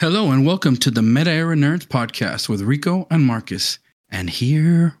Hello and welcome to the Meta Era Nerds podcast with Rico and Marcus. And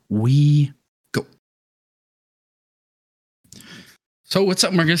here we go. So what's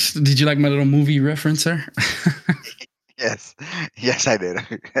up, Marcus? Did you like my little movie reference there? Yes, yes, I did.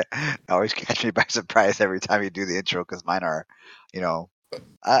 Always catch me by surprise every time you do the intro because mine are,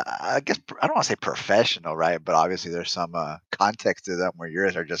 I guess I don't want to say professional, right? But obviously there's some context to them where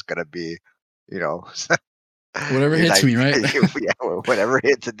yours are just gonna be, you know, Whatever you're hits like, me, right? yeah, whatever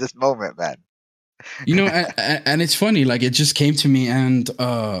hits at this moment, man. And it's funny, like it just came to me and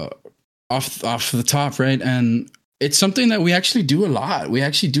off the top, right? And it's something that we actually do a lot. We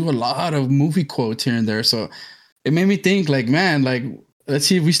actually do a lot of movie quotes here and there. So it made me think, like, man, like let's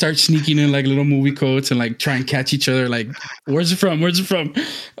see if we start sneaking in like little movie quotes and like try and catch each other. Like, where's it from? Where's it from?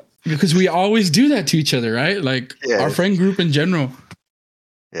 Because we always do that to each other, right? Like our Yes, friend group in general.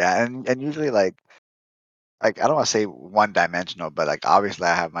 yeah, and usually like I don't want to say one dimensional, but like obviously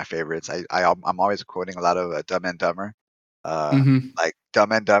I have my favorites. I'm always quoting a lot of Dumb and Dumber. Uh, Mm-hmm. like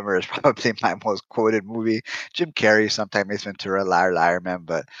Dumb and Dumber is probably my most quoted movie. Jim Carrey, sometimes Ace Ventura, Liar Liar Man,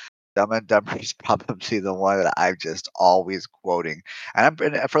 but Dumb and Dumber is probably the one that I'm just always quoting. And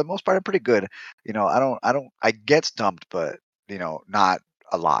for the most part, I'm pretty good. I get stumped, but not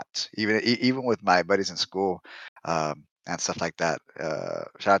a lot. Even with my buddies in school, and stuff like that.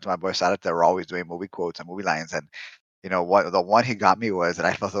 Shout out to my boy Sadat that we're always doing movie quotes and movie lines. And what the one he got me was that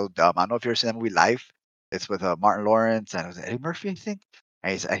I felt so dumb. I don't know if you ever seen that movie Life. It's with Martin Lawrence and it was Eddie Murphy, I think.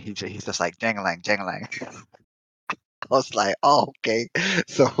 And he's just like jangalang, jangalang. I was like, oh, okay.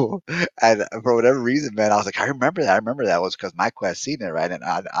 So, and for whatever reason, man, I was like, I remember that. I remember that was because Mike had seen it, right? And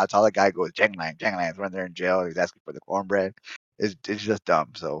I saw the guy go jangalang, jangalang when they're in jail. He's asking for the cornbread. It's just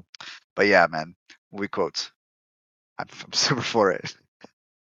dumb. So, but yeah, man, movie quotes. I'm super for it.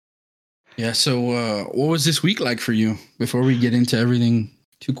 Yeah. So, what was this week like for you? Before we get into everything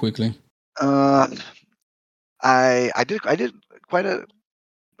too quickly. Uh, I did quite a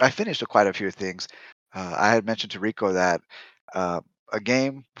I finished quite a few things. I had mentioned to Rico that uh, a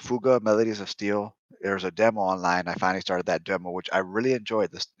game, Fuga Melodies of Steel, there's a demo online. I finally started that demo, which I really enjoyed.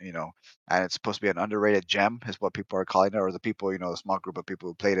 And it's supposed to be an underrated gem, is what people are calling it, or the people, the small group of people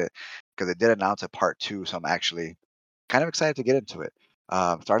who played it, because they did announce a part two. So I'm actually kind of excited to get into it.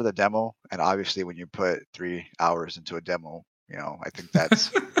 Started the demo, and obviously, when you put 3 hours into a demo, I think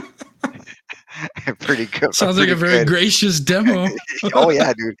that's pretty good. Sounds like a Pretty very good. gracious demo. Oh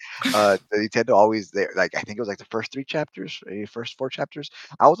yeah, dude. The Nintendo always there. Like I think it was like the first 3 chapters, first 4 chapters.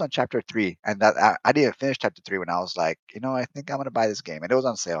 I was on chapter 3, and that I didn't finish chapter 3 when I was like, I think I'm gonna buy this game, and it was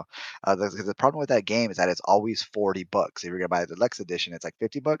on sale. The problem with that game is that it's always $40. If you're gonna buy the deluxe edition, it's like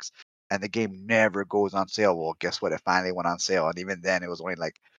 $50, and the game never goes on sale. Well, guess what? It finally went on sale, and even then, it was only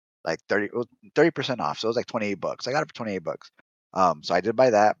like 30% off. So it was like $28. I got it for $28. So I did buy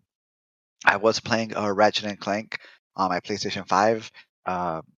that. I was playing Ratchet and Clank on my PlayStation 5.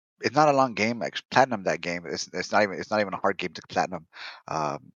 Uh, it's not a long game. Like platinum that game. It's not even a hard game to platinum.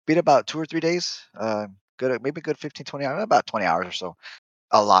 Beat about 2 or 3 days. Good, maybe good 15, 20 hours, about 20 hours or so.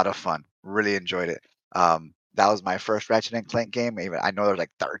 A lot of fun. Really enjoyed it. That was my first Ratchet and Clank game. Even I know there's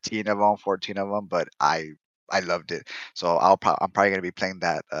like 13 of them, 14 of them, but I loved it. So I'm probably gonna be playing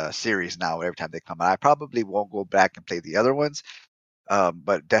that series now every time they come out. I probably won't go back and play the other ones,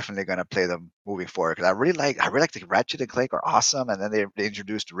 but definitely gonna play them moving forward because I really like the Ratchet and Clank are awesome, and then they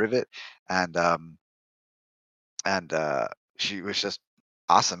introduced Rivet, and she was just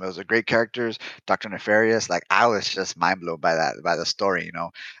awesome. It was a great characters, Doctor Nefarious. Like I was just mind blown by the story.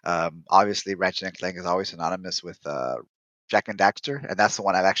 Obviously Ratchet and Clank is always synonymous with Jack and Daxter, and that's the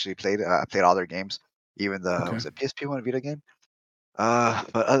one I've actually played. I played all their games, even the Okay. was it PSP one Vita game. But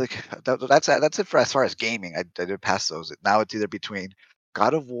that's it for as far as gaming. I did pass those. Now it's either between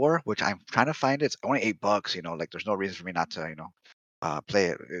God of War, which I'm trying to find. It's only $8. Like there's no reason for me not to, play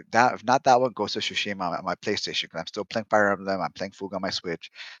it. That if not that one, Ghost of Tsushima on my PlayStation. 'Cause I'm still playing Fire Emblem. I'm playing Fuga on my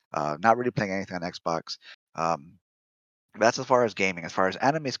Switch. Not really playing anything on Xbox. But that's as far as gaming. As far as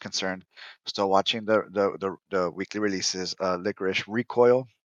anime is concerned, still watching the weekly releases. Licorice Recoil,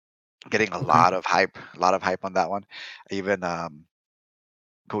 getting Okay. a lot of hype on that one. Even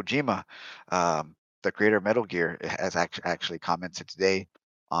Kojima, the creator of Metal Gear, has actually commented today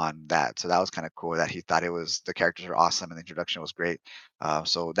on that. So that was kind of cool that he thought the characters are awesome and the introduction was great.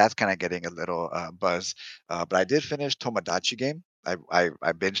 So that's kind of getting a little buzz. But I did finish Tomodachi game. I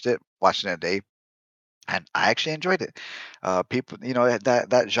binged it, watched it in a day. And I actually enjoyed it. People,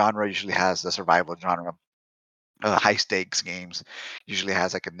 that genre usually has the survival genre. High stakes games usually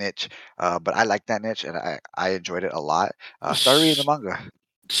has like a niche, but I like that niche and I enjoyed it a lot. Started reading the manga.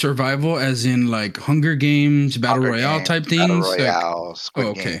 survival as in like Hunger Games, Battle Hunger Royale Games, type Battle things? Like, Royale, oh, Squid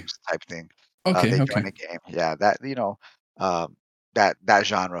okay. Games type thing. Okay. They Okay. join the game. Yeah, that um, that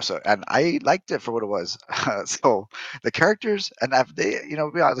genre. So, and I liked it for what it was. So the characters, and they,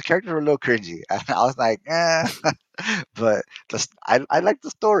 yeah, the characters were a little cringy, and I was like, but just I liked the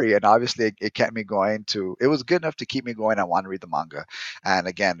story, and obviously it kept me going. It was good enough to keep me going. I want to read the manga, and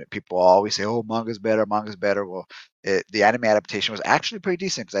again, people always say, "Oh, manga's better, manga's better." Well, the anime adaptation was actually pretty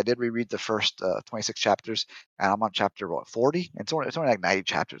decent because I did reread the first 26 chapters, and I'm on chapter what 40. It's only like 90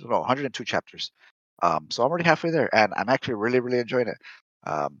 chapters, no, 102 chapters. So I'm already halfway there, and I'm actually really really enjoying it.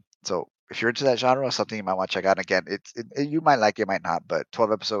 So if you're into that genre, something you might want to check out. Again, you might like it, might not, but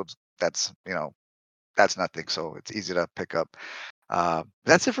 12 episodes. That's nothing. So it's easy to pick up.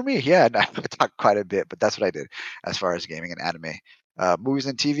 That's it for me. Yeah, and I talked quite a bit, but that's what I did as far as gaming and anime. Movies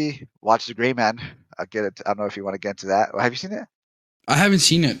and TV. Watch The Gray Man. I'll get it. I don't know if you want to get into that. Have you seen it? I haven't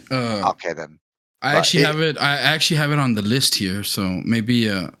seen it. Okay, then. But I actually have it on the list here, so maybe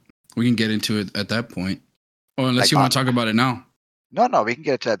we can get into it at that point. Or unless like you want to talk about it now. no, we can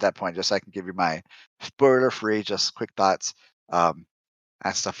get to at that point. Just so I can give you my spoiler-free, just quick thoughts, and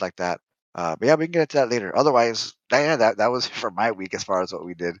stuff like that. But yeah, we can get into that later. Otherwise, yeah, that was for my week as far as what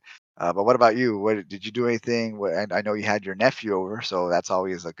we did. But what about you? What did you do anything? And I know you had your nephew over, so that's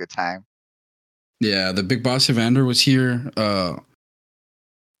always a good time. Yeah, the big boss Evander was here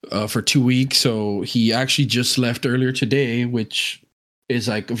for 2 weeks, so he actually just left earlier today, which is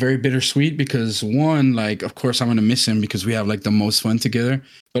like very bittersweet because one, like, of course I'm gonna miss him because we have like the most fun together,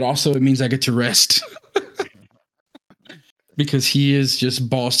 but also it means I get to rest. Because he is just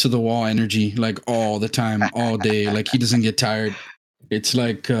balls to the wall energy like all the time, all day. Like he doesn't get tired. It's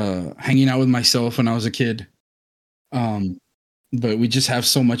like hanging out with myself when I was a kid. Um, but we just have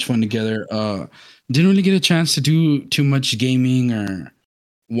so much fun together. Didn't really get a chance to do too much gaming or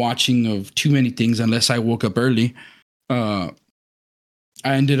watching of too many things unless I woke up early. Uh,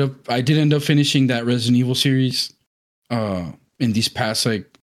 I did end up finishing that Resident Evil series in these past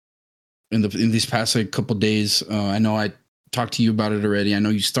like in these past like couple days. I know I talked to you about it already. I know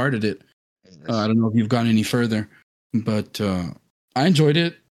you started it. I Yes. don't know if you've gone any further, but I enjoyed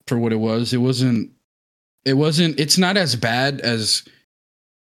it for what it was. It wasn't. It wasn't. It's not as bad as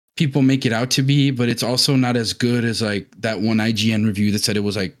people make it out to be, but it's also not as good as like that one IGN review that said it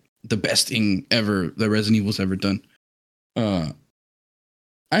was like the best thing ever that Resident Evil's ever done. Uh,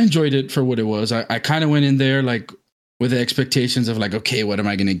 I enjoyed it for what it was. I kind of went in there like with the expectations of like, okay, what am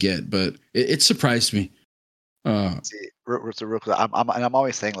I gonna get? But it surprised me. See, so real quick, I'm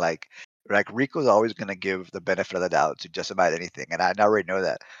always saying like Rico's always gonna give the benefit of the doubt to just about anything, and I already know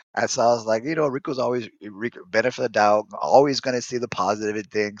that. And so I was like, Rico's always benefit of the doubt, always gonna see the positive in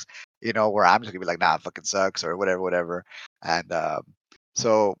things, where I'm just gonna be like, nah, it fucking sucks or whatever, whatever. And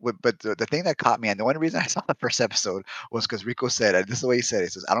but the thing that caught me, and the only reason I saw the first episode was because Rico said, and this is the way he said it, he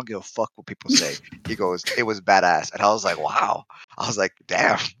says, I don't give a fuck what people say. He goes, it was badass. And I was like, wow. I was like,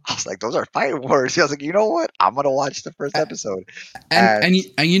 damn. I was like, those are fighting words. I was like, you know what? I'm gonna watch the first episode. and And and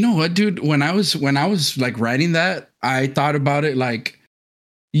and you know what, dude? When I was like writing that, I thought about it like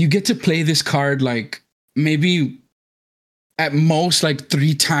you get to play this card like maybe at most like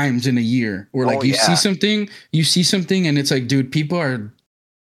 3 times in a year, or oh like yeah, you see something, and it's like, dude,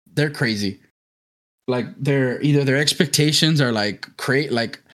 they're crazy. Like their expectations are like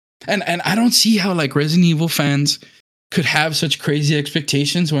like, and I don't see how like Resident Evil fans could have such crazy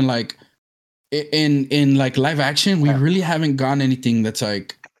expectations when like in like live action we really haven't gotten anything that's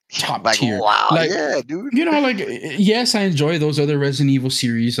like top like tier. wow, Like, yeah, dude. like yes, I enjoy those other Resident Evil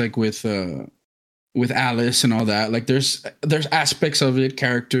series like with Alice and all that. Like there's aspects of it,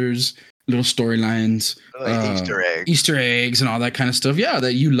 characters, little storylines, Easter eggs. Easter eggs and all that kind of stuff. Yeah,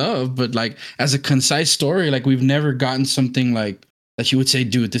 that you love, but like as a concise story, like we've never gotten something like that you would say,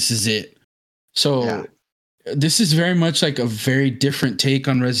 dude, this is it. Yeah, So this is very much like a very different take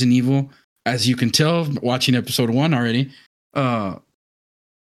on Resident Evil, as you can tell watching episode 1 already. Uh,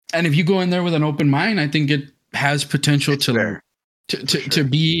 and if you go in there with an open mind, I think it has potential it's to like fair for to sure.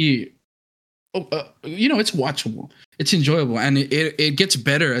 be it's watchable, it's enjoyable, and it gets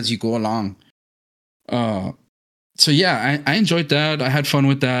better as you go along. Uh, so yeah, I enjoyed that. I had fun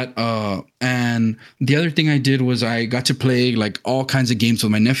with that. And the other thing I did was I got to play like all kinds of games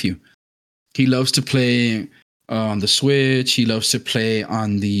with my nephew. He loves to play on the Switch. He loves to play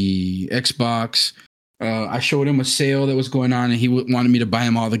on the Xbox. I showed him a sale that was going on, and he wanted me to buy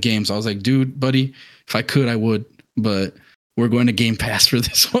him all the games. I was like, dude, buddy, if I could, I would, but we're going to Game Pass for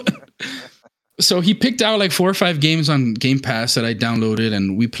this one. So he picked out like 4 or 5 games on Game Pass that I downloaded,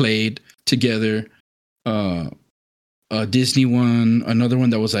 and we played together. Uh, a Disney one, another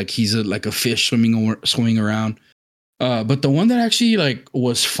one that was like he's like a fish swimming around. But the one that actually like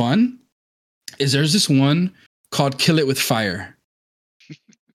was fun is there's this one called Kill It with Fire.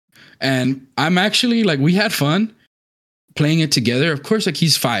 And I'm actually like we had fun playing it together. Of course, like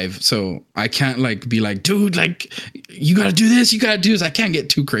he's 5, so I can't like be like, dude, like you gotta do this, you gotta do this. I can't get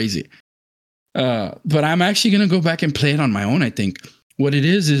too crazy. But I'm actually gonna go back and play it on my own. I think what it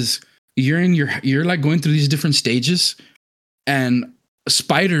is you're like going through these different stages, and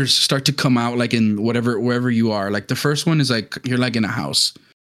spiders start to come out like in wherever you are. Like the first one is like you're like in a house,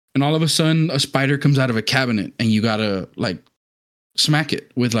 and all of a sudden a spider comes out of a cabinet, and you gotta like smack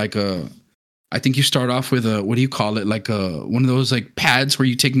it with like a. I think you start off with a what do you call it? Like a one of those like pads where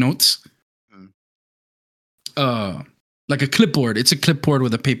you take notes. Mm. Like a clipboard. It's a clipboard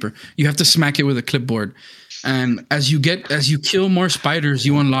with a paper. You have to smack it with a clipboard. And as you kill more spiders,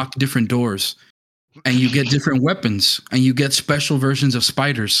 you unlock different doors, and you get different weapons, and you get special versions of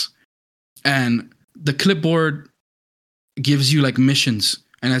spiders. And the clipboard gives you like missions.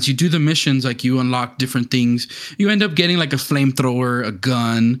 And as you do the missions, like you unlock different things. You end up getting like a flamethrower, a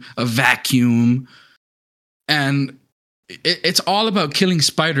gun, a vacuum. And it's all about killing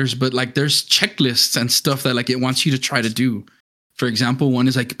spiders, but like there's checklists and stuff that like it wants you to try to do. For example, one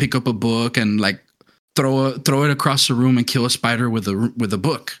is like pick up a book and like throw it across the room and kill a spider with a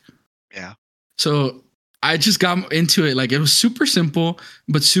book. Yeah. So I just got into it. Like it was super simple,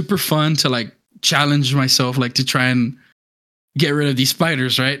 but super fun to like challenge myself, like to try and get rid of these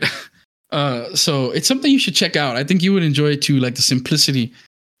spiders, right? So it's something you should check out. I think you would enjoy it too, like the simplicity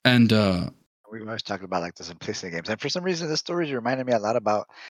and We were always talking about like the simplicity games, and for some reason, this story reminded me a lot about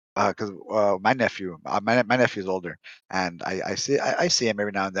because my nephew, my nephew's older, and I see him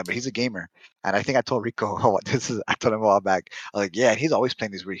every now and then, but he's a gamer, and I think I told Rico what this is. I told him a while back. I was like, yeah, and he's always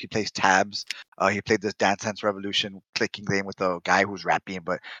playing these weird. He plays tabs. He played this Dance Dance Revolution clicking game with a guy who's rapping,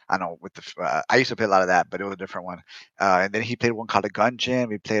 but I don't know with the. I used to play a lot of that, but it was a different one. And then he played one called a Gun Gym.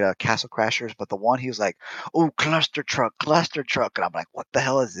 We played Castle Crashers, but the one he was like, oh, cluster truck, and I'm like, what the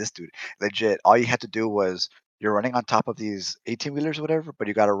hell is this, dude? Legit, all you had to do was you're running on top of these 18 wheelers or whatever, but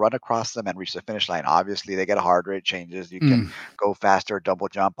you got to run across them and reach the finish line. Obviously, they get a heart rate changes. You can mm, go faster, double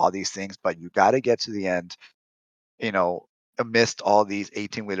jump, all these things, but you got to get to the end, you know, amidst all these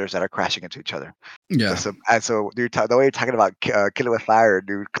 18 wheelers that are crashing into each other. yeah. And so dude, the way you're talking about Kill It With Fire,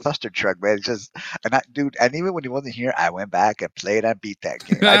 dude, Cluster Truck, man, it's just dude, and even when he wasn't here, I went back and played and beat that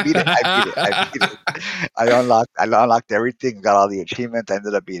game. I beat it. I beat it. I beat it. I unlocked everything, got all the achievements. I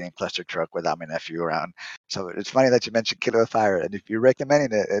ended up beating Cluster Truck without my nephew around. So it's funny that you mentioned Kill It With Fire, and if you're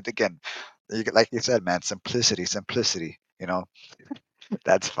recommending it again, like you said, man, simplicity.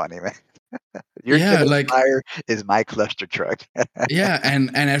 That's funny, man. Your Kill Yeah, It With like Fire is my Cluster Truck. yeah,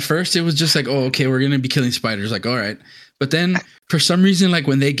 and at first it was just like, oh, okay, we're gonna be killing spiders. Like, all right. But then for some reason, like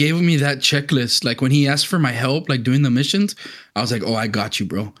when they gave me that checklist, like when he asked for my help, like doing the missions, I was like, oh, I got you,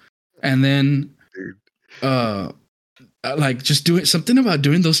 bro. And then Dude. uh like just doing something about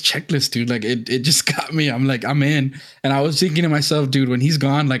doing those checklists, dude. Like it just got me. I'm like, I'm in. And I was thinking to myself, dude, when he's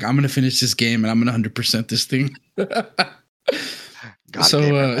gone, like I'm gonna finish this game and I'm gonna 100% this thing. God So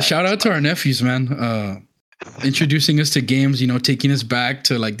gamer, man. shout out to our nephews, man. Introducing us to games, taking us back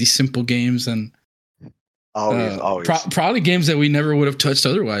to like these simple games and Always. probably games that we never would have touched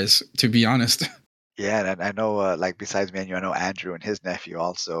otherwise, to be honest. Yeah, and I know, like besides me and you, I know Andrew and his nephew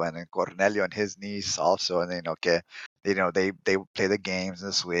also, and then Cornelio and his niece also, and then okay, they play the games and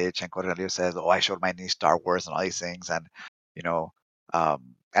the Switch, and Cornelio says, "Oh, I showed my niece Star Wars and all these things," and you know, and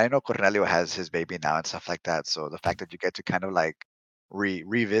I know Cornelio has his baby now and stuff like that. So the fact that you get to kind of like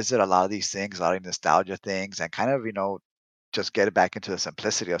revisit a lot of these things, a lot of nostalgia things, and kind of just get it back into the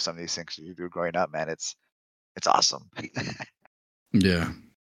simplicity of some of these things you do growing up, man, it's awesome. Yeah.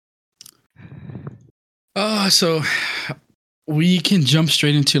 So we can jump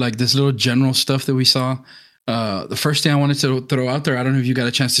straight into like this little general stuff that we saw. The first thing I wanted to throw out there, I don't know if you got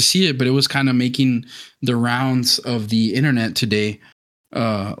a chance to see it, but it was kind of making the rounds of the internet today.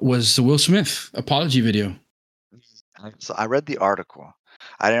 Was the Will Smith apology video. So I read the article.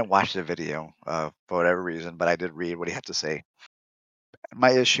 I didn't watch the video for whatever reason, but I did read what he had to say.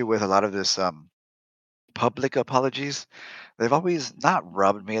 My issue with a lot of this public apologies, they've always not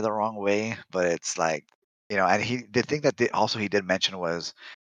rubbed me the wrong way, but it's like, and the thing that also he did mention was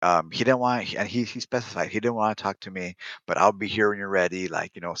he didn't want, and he specified he didn't want to talk to me, but I'll be here when you're ready,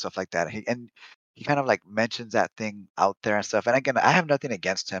 like, stuff like that. And he kind of like mentions that thing out there and stuff. And again, I have nothing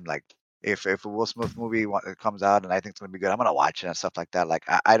against him, like if a Will Smith movie comes out and I think it's gonna be good, I'm gonna watch it and stuff like that. Like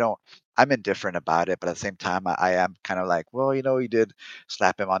I don't, I'm indifferent about it, but at the same time, I am kind of like, well, he did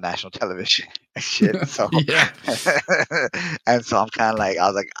slap him on national television and shit. So, Yeah. and so I'm kind of like, I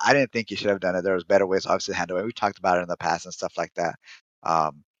was like, I didn't think you should have done it. There was better ways, obviously, to handle it. We talked about it in the past and stuff like that.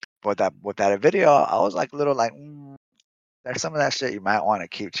 Um, but that with that video, I was like, a little like. There's some of that shit you might want to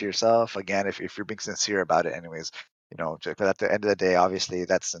keep to yourself. Again, if you're being sincere about it, anyways, because at the end of the day, obviously,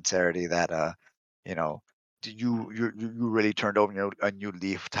 that's sincerity. That you know, you really turned over a new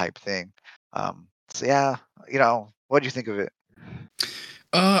leaf type thing. So yeah, what do you think of it?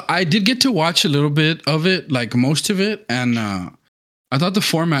 I did get to watch a little bit of it, like most of it, and I thought the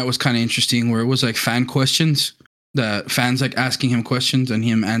format was kind of interesting, where it was like fan questions, that fans like asking him questions and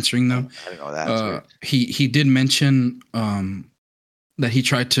him answering them. I didn't know that. That's weird. He did mention that he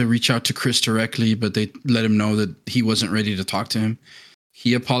tried to reach out to Chris directly, but they let him know that he wasn't ready to talk to him.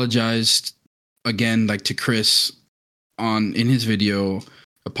 He apologized again, like to Chris in his video,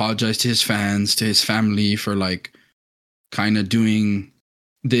 apologized to his fans, to his family for like kind of doing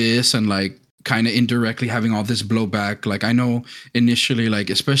this and like kind of indirectly having all this blowback. Like I know initially,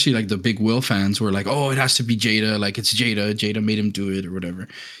 like especially like the big Will fans were like, "Oh, it has to be Jada. Like it's Jada. Jada made him do it or whatever."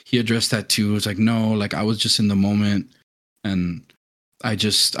 He addressed that too. It was like, "No, like I was just in the moment, and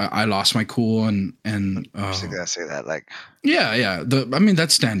I lost my cool and I gonna say that like yeah. I mean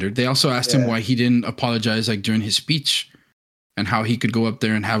that's standard." They also asked him yeah, why he didn't apologize like during his speech, and how he could go up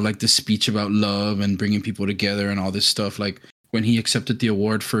there and have like this speech about love and bringing people together and all this stuff. Like when he accepted the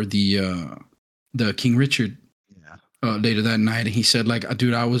award for the King Richard yeah, later that night, and he said like,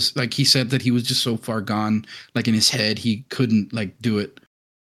 dude, I was like, he said that he was just so far gone, like in his head, he couldn't like do it.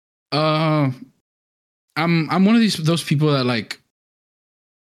 Uh, I'm one of those people that like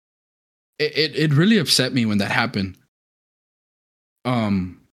it really upset me when that happened.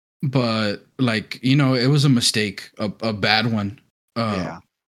 Um, but like it was a mistake, a bad one. yeah,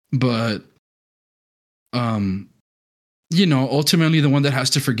 But um, ultimately the one that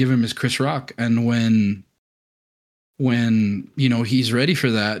has to forgive him is Chris Rock, and when he's ready for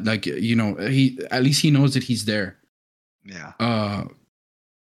that, like he at least he knows that he's there. yeah.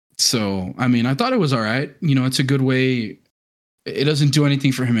 So I mean, I thought it was all right. It's a good way. It doesn't do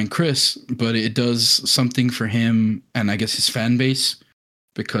anything for him and Chris, but it does something for him and I guess his fan base,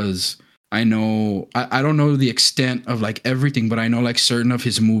 because I know I don't know the extent of like everything, but I know like certain of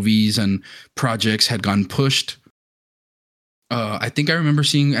his movies and projects had gone pushed. I think I remember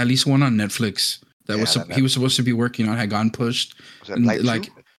seeing at least one on Netflix that Yeah, he was supposed to be working on, had gone pushed, was that and Light 2? like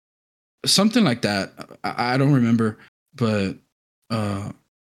something like that. I don't remember, but uh,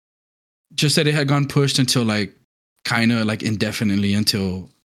 just that it had gone pushed until like kind of like indefinitely until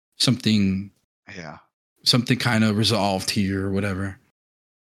something Yeah, something kind of resolved here or whatever.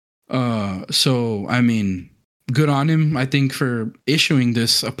 So I mean, good on him, I think, for issuing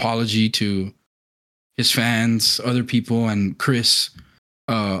this apology to his fans, other people, and Chris.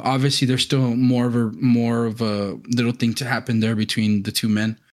 Obviously, there's still more of a little thing to happen there between the two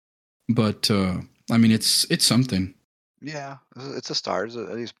men, but I mean, it's something. yeah. It's a start. It's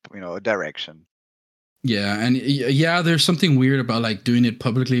at least a direction. Yeah, and yeah, there's something weird about like doing it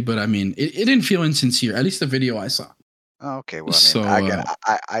publicly, but I mean, it didn't feel insincere. At least the video I saw. Oh, okay, well, I mean, So again,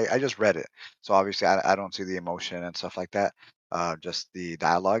 I just read it, so obviously I don't see the emotion and stuff like that, just the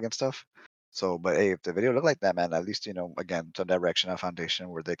dialogue and stuff. So, but hey, if the video looked like that, man, at least again, some direction, a foundation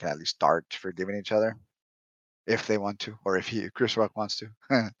where they can at least start forgiving each other if they want to, or if Chris Rock wants to,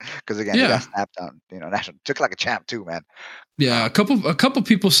 because again, he got yeah, snapped on, national, took like a champ too, man. yeah, Um, a couple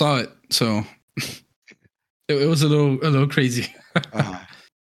people saw it, so it was a little crazy. uh,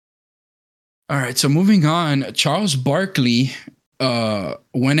 All right, so moving on, Charles Barkley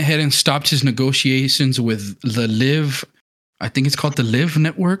went ahead and stopped his negotiations with the Live. I think it's called the Live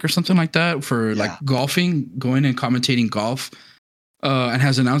Network or something like that for like yeah, golfing, going and commentating golf, and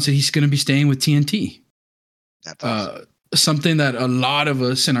has announced that he's going to be staying with TNT. that's awesome. Something that a lot of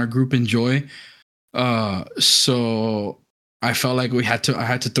us in our group enjoy. So I felt like I had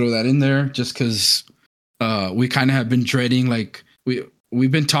to throw that in there just because we kind of have been dreading, like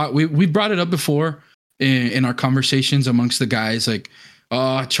we've been taught, we brought it up before in our conversations amongst the guys, like,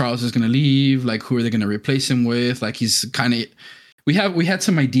 oh, Charles is gonna leave, like who are they gonna replace him with? Like he's kind of, we had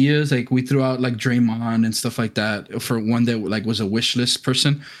some ideas, like we threw out like Draymond and stuff like that for one that like was a wish list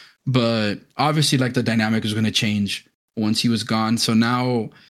person, but obviously like the dynamic is gonna change once he was gone. So now,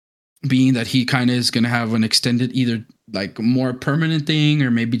 being that he kind of is going to have an extended, either like more permanent thing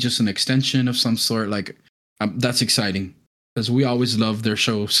or maybe just an extension of some sort, like that's exciting because we always love their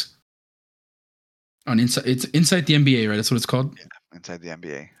shows on Inside. It's Inside the NBA, right? That's what it's called. inside the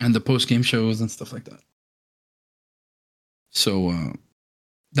NBA. and the post game shows and stuff like that. So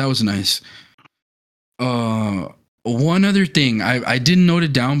that was nice. Uh, One other thing, I didn't note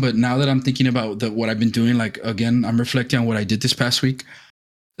it down, but now that I'm thinking about what I've been doing, like again, I'm reflecting on what I did this past week.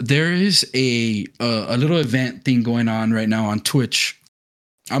 There is a little event thing going on right now on Twitch.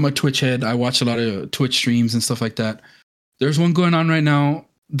 I'm a Twitch head. I watch a lot of Twitch streams and stuff like that. There's one going on right now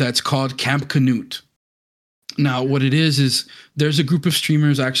that's called Camp Canute. Now, what it is there's a group of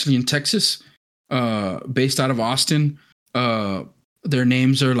streamers actually in Texas, based out of Austin. Their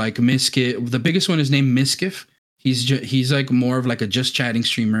names are like Miskit. The biggest one is named Miskiff. He's like more of like a just chatting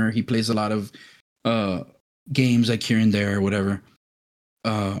streamer. He plays a lot of games like here and there or whatever.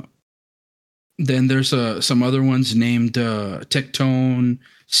 Then there's some other ones named Tectone,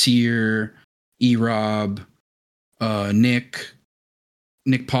 Sear, E-Rob, Nick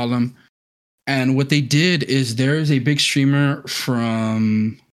Pollum. And what they did is there is a big streamer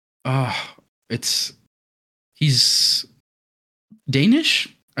from he's Danish.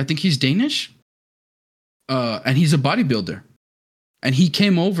 I think he's Danish. And he's a bodybuilder. And he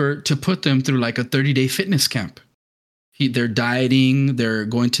came over to put them through like a 30-day fitness camp. They're dieting, they're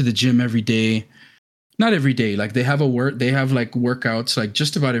going to the gym every day. Not every day. Like they have like workouts like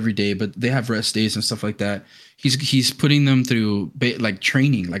just about every day, but they have rest days and stuff like that. He's putting them through like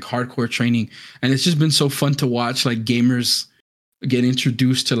training, like hardcore training. And it's just been so fun to watch like gamers get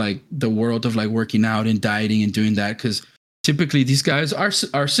introduced to like the world of like working out and dieting and doing that, because typically these guys are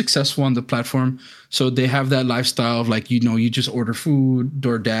successful on the platform, so they have that lifestyle of like, you just order food,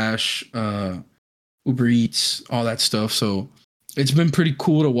 DoorDash, Uber Eats, all that stuff. So it's been pretty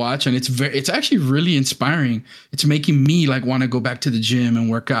cool to watch, and it's actually really inspiring. It's making me like want to go back to the gym and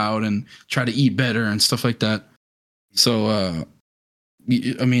work out and try to eat better and stuff like that. So I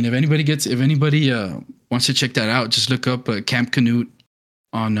mean, if anybody wants to check that out, just look up Camp Canute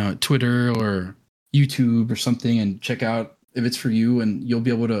on Twitter or YouTube or something and check out if it's for you, and you'll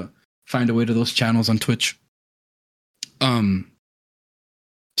be able to find a way to those channels on Twitch.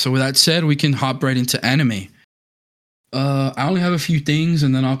 So with that said, we can hop right into anime. I only have a few things,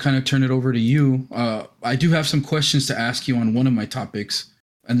 and then I'll kind of turn it over to you. I do have some questions to ask you on one of my topics,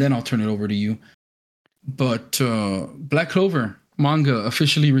 and then I'll turn it over to you. But Black Clover manga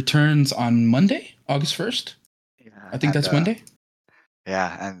officially returns on Monday, August 1st. Yeah, I think that's Monday.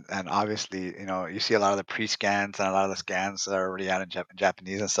 Yeah, and obviously, you see a lot of the pre-scans and a lot of the scans that are already out in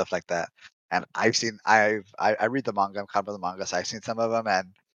Japanese and stuff like that. And I read the manga, I'm caught up with the manga, so I've seen some of them, and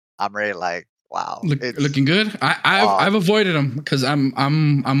I'm really like, wow, Looking good. I've avoided them because I'm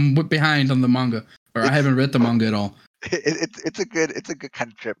behind on the manga, or I haven't read the manga at all. It's a good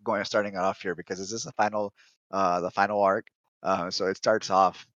kind of trip starting off here, because this is the final arc. So it starts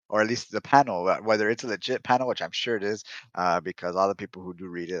off, or at least the panel, whether it's a legit panel, which I'm sure it is, because all the people who do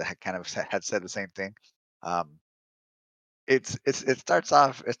read it had said the same thing. Um, it starts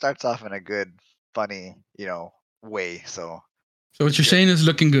off in a good, funny, way. So what you're saying is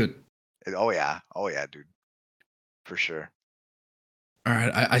looking good. oh yeah, dude, for sure. All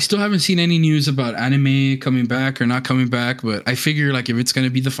right, I still haven't seen any news about anime coming back or not coming back, but I figure like if it's gonna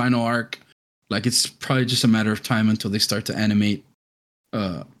be the final arc, like it's probably just a matter of time until they start to animate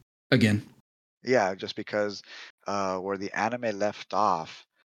again. Yeah, just because where the anime left off,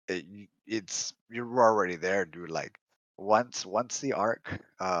 you're already there, dude. Like once the arc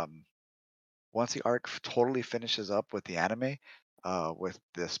totally finishes up with the anime, with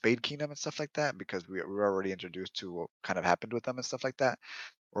the Spade Kingdom and stuff like that, because we're already introduced to what kind of happened with them and stuff like that.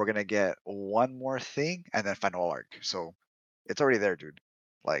 We're gonna get one more thing and then final arc. So it's already there, dude.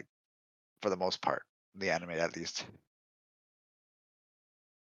 Like for the most part, the anime at least.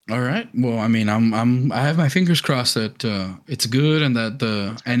 All right. Well, I mean, I have my fingers crossed that it's good and that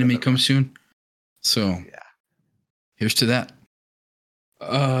the anime comes soon. So Yeah. Here's to that.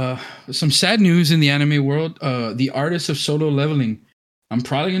 Some sad news in the anime world. The artist of Solo Leveling. I'm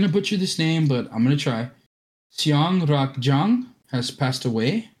probably gonna butcher this name, but I'm gonna try. Seong Rak Jang has passed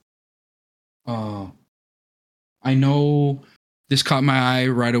away. I know this caught my eye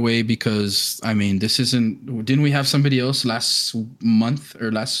right away because I mean, this isn't. Didn't we have somebody else last month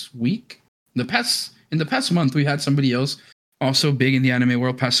or last week? In the past month, we had somebody else also big in the anime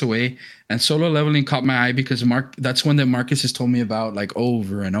world pass away, and Solo Leveling caught my eye because that's one that Marcus has told me about like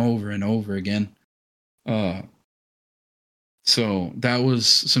over and over and over again. So that was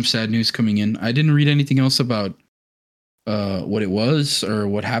some sad news coming in. I didn't read anything else about what it was or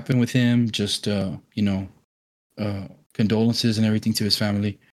what happened with him. Just condolences and everything to his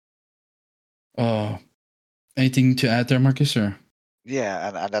family. Anything to add there, Marcus? Or Yeah,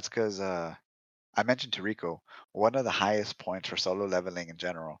 and that's because I mentioned to Rico, one of the highest points for solo leveling in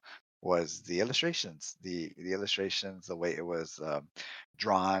general was the illustrations. The illustrations, the way it was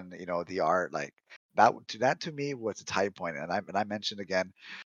drawn, the art, like that to me was its high point. And I mentioned again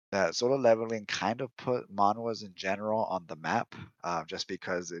that solo leveling kind of put manhwas in general on the map, just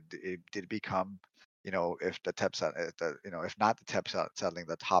because it did become, if the if not the selling,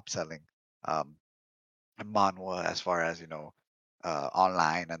 the top selling um, manhwa as far as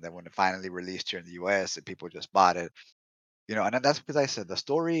online. And then when it finally released here in the US, and people just bought it, and then that's because I said the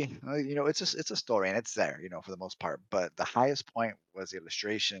story, it's a story and it's there, for the most part. But the highest point was the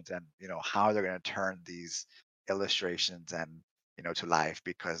illustrations and how they're going to turn these illustrations and to life,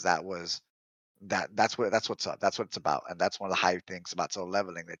 because that's what's up. That's what it's about, and that's one of the high things about solo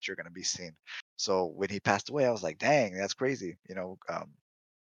leveling that you're going to be seeing. So when he passed away, I was like, dang, that's crazy,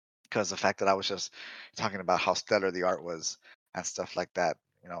 because the fact that I was just talking about how stellar the art was and stuff like that.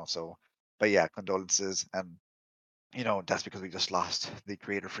 So, but yeah, condolences. And that's because we just lost the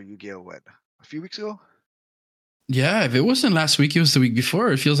creator for Yu-Gi-Oh! What, a few weeks ago? Yeah, if it wasn't last week, it was the week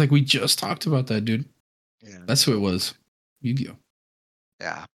before. It feels like we just talked about that, dude. Yeah. That's who it So was. Yu-Gi-Oh.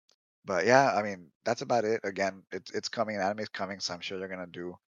 yeah, but yeah, I mean that's about it. Again, it's coming. Anime's coming, so I'm sure they're gonna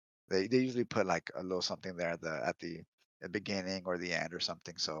do. They usually put like a little something there at the beginning or the end or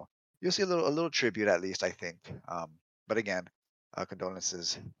something. So you'll see a little tribute at least, I think. But again,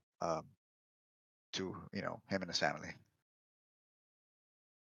 condolences um, to him and his family.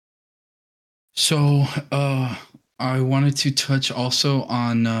 So, I wanted to touch also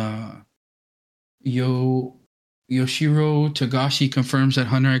on Yo Yoshiro Tagashi confirms that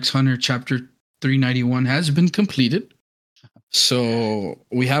Hunter x Hunter Chapter 391 has been completed. So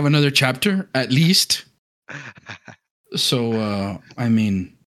we have another chapter at least. So I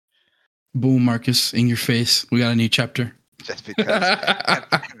mean, boom, Marcus, in your face. We got a new chapter. Just because,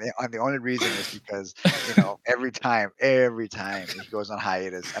 and the only reason is because every time he goes on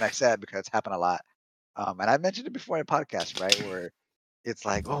hiatus, and I said because it's happened a lot. And I mentioned it before in a podcast, right, where it's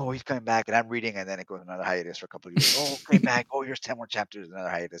like, oh, he's coming back, and I'm reading, and then it goes on another hiatus for a couple of years. Oh, came back. Oh, here's 10 more chapters, another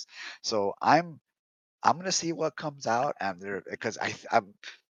hiatus. So I'm gonna see what comes out, and there because I'm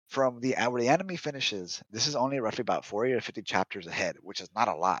from where the anime finishes. This is only roughly about 40 or 50 chapters ahead, which is not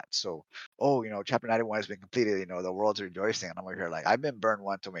a lot. So, oh, chapter 91 has been completed. The world's rejoicing, and I'm over here like I've been burned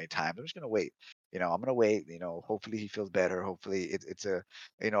one too many times. I'm just gonna wait. I'm gonna wait. Hopefully he feels better. Hopefully it's a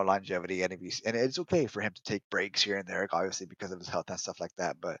longevity, and it's okay for him to take breaks here and there, obviously because of his health and stuff like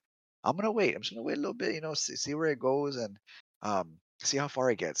that. But I'm gonna wait. I'm just gonna wait a little bit. See where it goes, and see how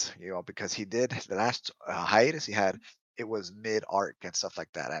far it gets, because he did the last hiatus he had, it was mid arc and stuff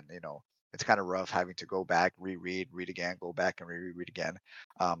like that. And, it's kind of rough having to go back, read again, go back and reread again.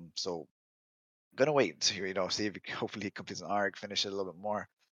 So gonna wait to, see if hopefully he completes an arc, finish it a little bit more.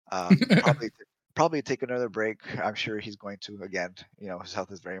 Probably take another break. I'm sure he's going to again. His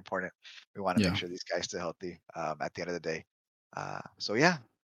health is very important. We want to make Yeah. sure these guys stay healthy at the end of the day. So yeah.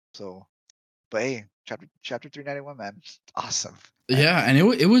 So but hey, chapter 391, man, awesome. And Yeah, and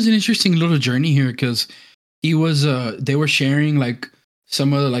it was an interesting little journey here because he was they were sharing like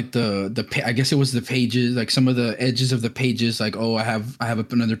some of like I guess it was the pages, like some of the edges of the pages, like, oh, I have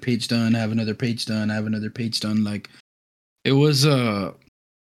another page done, I have another page done, I have another page done. Like it was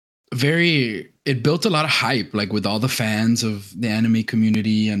very, it built a lot of hype, like with all the fans of the anime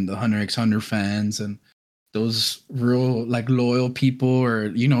community and the Hunter x Hunter fans and those real like loyal people, or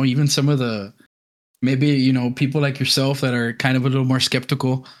even some of the, maybe people like yourself that are kind of a little more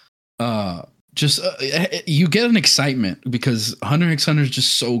skeptical. uh just you get an excitement because Hunter x Hunter is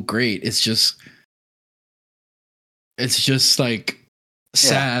just so great. It's just like yeah,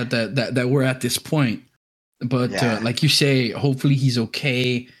 sad that we're at this point, but yeah, like you say, hopefully he's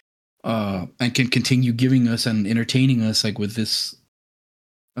okay, and can continue giving us and entertaining us like with this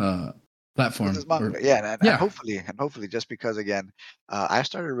uh with platform this or manga, yeah, and yeah. hopefully, just because again, I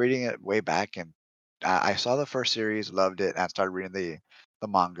started reading it way back, and I saw the first series, loved it, and I started reading the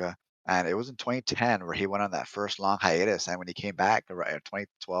manga, and it was in 2010 where he went on that first long hiatus, and when he came back right in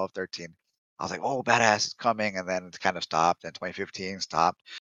 2012, 13, I was like, oh, badass is coming, and then it kind of stopped, and 2015 stopped.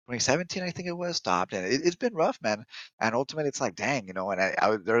 2017, I think it was stopped, and it's been rough, man. And ultimately, it's like, dang, and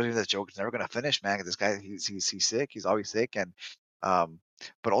there was this joke, it's never gonna finish, man. 'Cause this guy, he's sick, he's always sick, and um,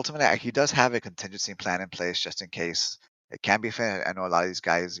 but ultimately, he does have a contingency plan in place just in case it can be finished. I know a lot of these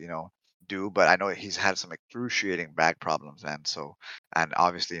guys, do, but I know he's had some excruciating back problems, and so, and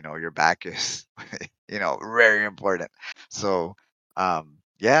obviously, your back is, very important. So,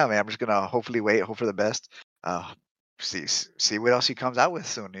 yeah, man, I'm just gonna hopefully wait, hope for the best. Uh, see what else he comes out with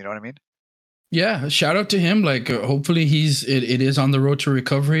soon. You know what I mean? Yeah, shout out to him. Like, hopefully it is on the road to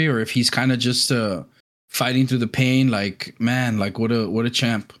recovery, or if he's kind of just fighting through the pain. Like, man, like what a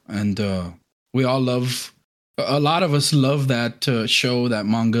champ. And we all love. A lot of us love that show, that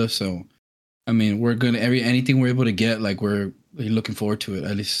manga. So I mean, we're gonna anything we're able to get. Like, we're looking forward to it.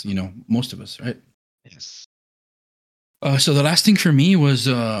 At least most of us, right? Yes. So the last thing for me was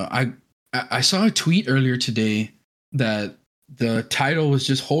I saw a tweet earlier today that the title was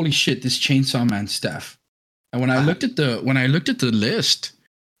just "Holy shit, this Chainsaw Man stuff." And when I looked at the list,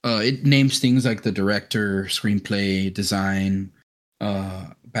 it names things like the director, screenplay, design,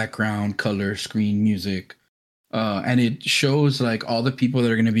 background, color, screen, music, and it shows like all the people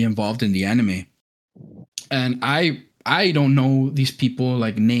that are going to be involved in the anime. And I don't know these people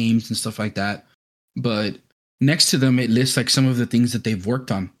like names and stuff like that, but next to them it lists like some of the things that they've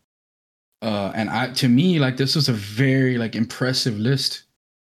worked on. And I to me like this was a very like impressive list.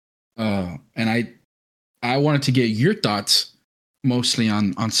 And I wanted to get your thoughts mostly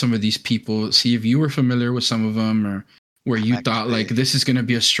on some of these people, see if you were familiar with some of them, or where I'm you thought like actually this is going to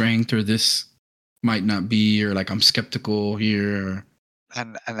be a strength or this might not be, or like I'm skeptical here. Or,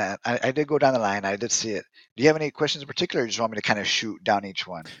 and I did go down the line. I did see it. Do you have any questions in particular, or you just want me to kind of shoot down each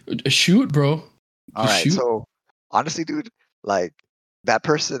one? shoot, bro. All Just right. shoot. So honestly, dude, like that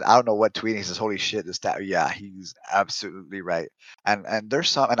person, I don't know what tweet he says, "Holy shit, this that." Yeah, he's absolutely right. And there's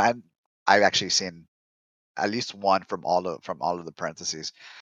some, and I've actually seen at least one from all of the parentheses.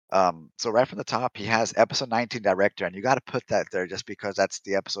 So right from the top, he has episode 19 director, and you got to put that there just because that's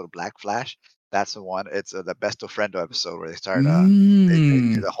the episode of Black Flash. That's the one. It's the Best of Friendo episode where they start. They do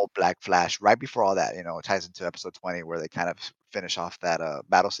Mm, the whole Black Flash right before all that. It ties into episode 20 where they kind of finish off that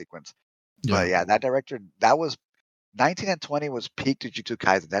battle sequence. But yeah. yeah, that director, that was 19 and 20 was peak Jujutsu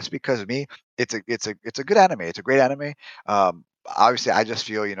Kaisen. That's because of me. It's a good anime. It's a great anime. Obviously, I just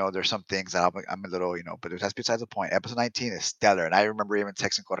feel there's some things that I'm a little but that's besides the point. Episode 19 is stellar, and I remember even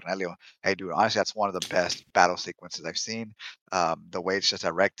texting Cornelio, "Hey, dude, honestly, that's one of the best battle sequences I've seen. The way it's just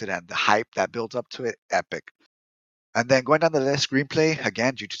directed and the hype that builds up to it, epic." And then going down the list, screenplay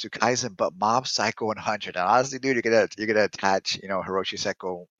again, Jujutsu Kaisen, but Mob Psycho 100. And honestly, dude, you're gonna attach, Hiroshi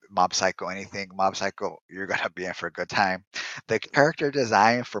Seko, Mob Psycho, anything Mob Psycho, you're gonna be in for a good time. The character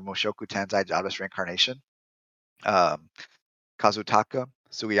design for Mushoku Tensei Jobless Reincarnation, um, Kazutaka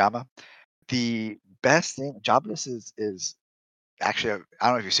Sugiyama. The best thing, Jobless is actually, I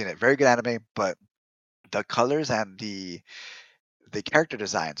don't know if you've seen it, very good anime, but the colors and the character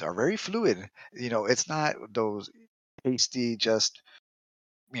designs are very fluid. It's not those pasty, just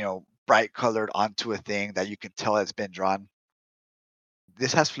bright colored onto a thing that you can tell it's been drawn.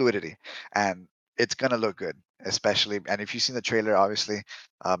 This has fluidity and it's gonna look good, especially. And if you've seen the trailer, obviously,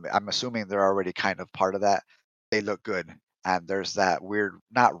 I'm assuming they're already kind of part of that. They look good, and there's that weird,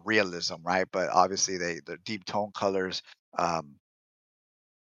 not realism, right? But obviously, the deep tone colors, um,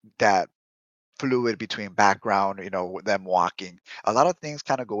 that fluid between background, them walking. A lot of things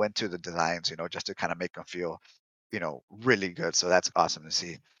kind of go into the designs, just to kind of make them feel really good. So that's awesome to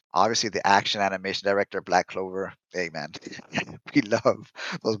see. Obviously, the action animation director, Black Clover. Hey, man, we love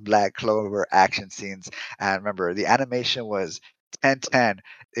those Black Clover action scenes. And remember, the animation was 10-10.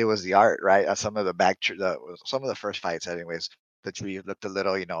 It was the art, right? Some of the some of the first fights, anyways. The tree looked a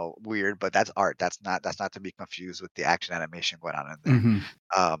little, weird, but that's art. That's not to be confused with the action animation going on in there.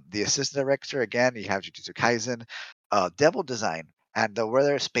 Mm-hmm. The assistant director, again, you have Jujutsu Kaisen, Devil Design, and where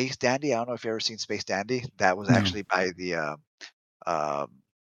there's Space Dandy. I don't know if you've ever seen Space Dandy. That was No. actually by um,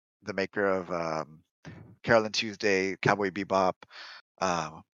 the maker of Carolyn Tuesday, Cowboy Bebop, uh,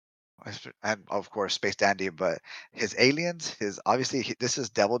 and of course Space Dandy. But his aliens, obviously this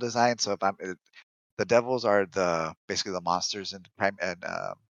is Devil Design. So if the devils are basically the monsters in Prime and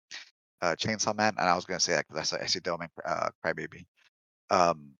Chainsaw Man, and I was gonna say that because I see Devilman Crybaby.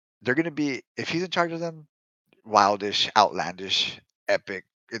 Um, they're gonna be, if he's in charge of them, wildish, outlandish, epic.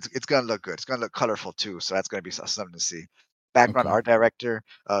 It's gonna look good. It's gonna look colorful too. So that's gonna be something to see. Background Okay. art director,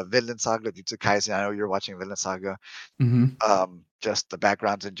 Vinland Saga, Jujutsu Kaisen. I know you're watching Vinland Saga. Mm-hmm. Just the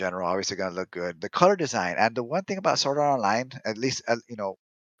backgrounds in general, obviously gonna look good. The color design, and the one thing about Sword Art Online, at least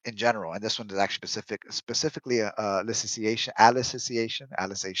in general, and this one is actually specifically a Alicization,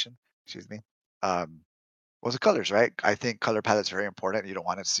 excuse me. Um, was the colors, right? I think color palette's very important. You don't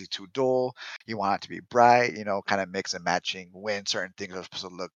want it to see too dull. You want it to be bright, kind of mix and matching when certain things are supposed to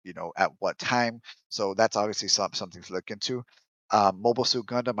look, at what time. So that's obviously something to look into. Mobile Suit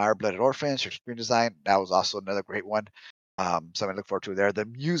Gundam, Our Blooded Orphans, your screen design, that was also another great one. Something to look forward to there. The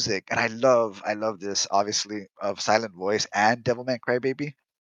music, and I love this, obviously, of Silent Voice and Devilman Crybaby.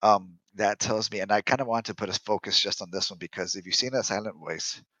 That tells me, and I kind of want to put a focus just on this one because if you've seen a Silent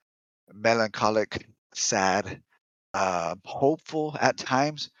Voice, melancholic, sad, hopeful at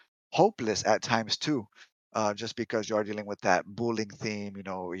times, hopeless at times too. Just because you are dealing with that bullying theme,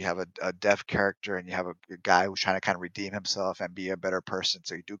 you have a deaf character and you have a guy who's trying to kind of redeem himself and be a better person.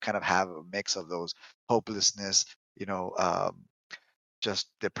 So you do kind of have a mix of those hopelessness, you know, um,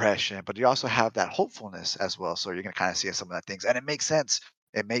 just depression, but you also have that hopefulness as well. So you're gonna kind of see some of that things, and it makes sense.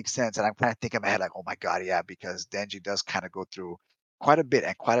 It makes sense, and I'm kind of thinking in my head like, oh my god, yeah, because Denji does kind of go through quite a bit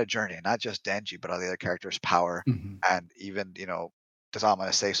and quite a journey. Not just Denji, but all the other characters, Power, Mhm. and even that's all I'm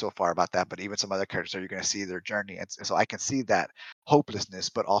gonna say so far about that. But even some other characters, you're gonna see their journey, and so I can see that hopelessness,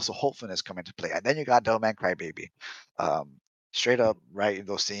 but also hopefulness come into play. And then you got Devilman Crybaby, um, straight up right in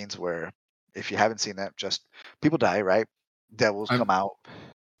those scenes where if you haven't seen that, just people die, right? Devils I've come out.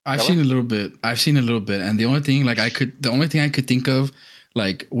 I've Yeah, seen what? a little bit. I've seen a little bit, and the only thing I could think of,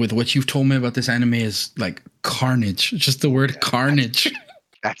 like with what you've told me about this anime, is like carnage. Just the word That's carnage.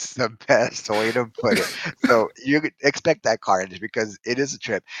 that's the best way to put it. So you could expect that carnage because it is a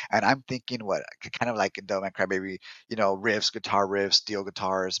trip. And I'm thinking what kind of like in Devil May Cry Baby, riffs, guitar riffs, steel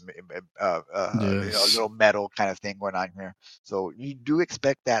guitars, Yes. little metal kind of thing going on here. So you do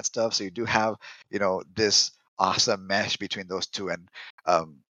expect that stuff. So you do have, this awesome mesh between those two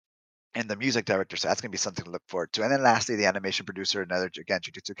um and the music director. So that's gonna be something to look forward to. And then lastly, the animation producer, another again,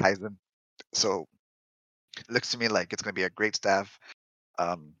 Jujutsu Kaisen. So it looks to me like it's going to be a great staff.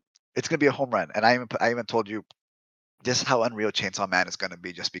 Um, it's going to be a home run, and I even told you just how unreal Chainsaw Man is going to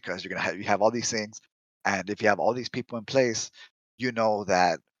be, just because you have all these things, and if you have all these people in place, you know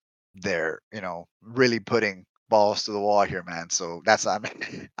that they're really putting balls to the wall here, man. So that's I'm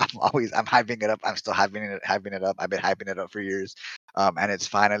hyping it up. I'm still hyping it up. I've been hyping it up for years, and it's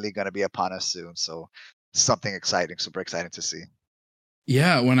finally going to be upon us soon. So something exciting, super exciting to see.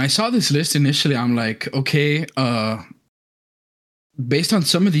 Yeah, when I saw this list initially, I'm like, okay, based on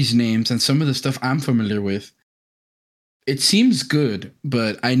some of these names and some of the stuff I'm familiar with, it seems good,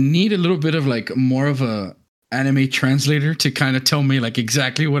 but I need a little bit of like more of a anime translator to kind of tell me like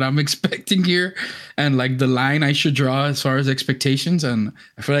exactly what I'm expecting here and like the line I should draw as far as expectations. And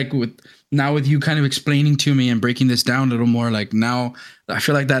I feel like with you kind of explaining to me and breaking this down a little more, like now I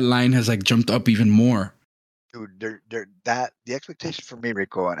feel like that line has like jumped up even more. Dude, they're that the expectation for me,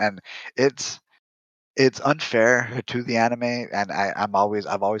 Rico, and it's it's unfair to the anime, and I've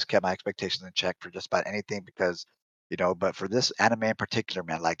always kept my expectations in check for just about anything because, but for this anime in particular,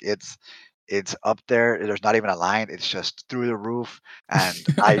 man, like it's up there. There's not even a line. It's just through the roof, and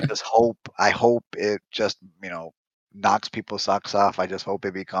I hope it just knocks people's socks off. I just hope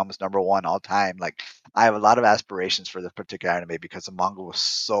it becomes number one all time. Like I have a lot of aspirations for this particular anime because the manga was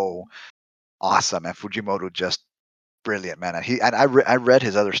so awesome, and Fujimoto just brilliant, man. And I read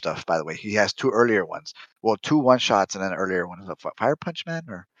his other stuff, by the way. He has two earlier ones. Well, two one shots and then an earlier one. Is it Fire Punch Man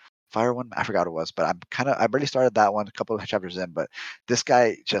or Fire One? I forgot what it was, but I barely started that one a couple of chapters in. But this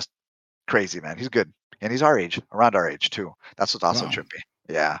guy just crazy, man. He's good, and he's our age, around our age too. That's what's also Wow. trippy.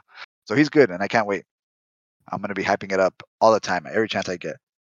 Yeah, so he's good, and I can't wait. I'm gonna be hyping it up all the time, every chance I get.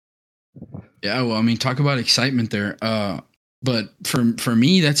 Yeah, well, I mean, talk about excitement there. But for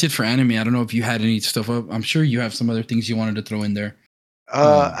me, that's it for anime. I don't know if you had any stuff up. I'm sure you have some other things you wanted to throw in there.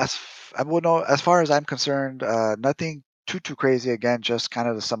 Uh, I will know as far as I'm concerned, nothing too crazy. Again, just kind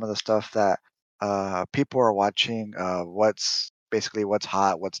of some of the stuff that people are watching. What's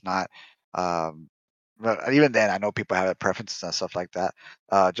hot, what's not. Um, but even then, I know people have preferences and stuff like that.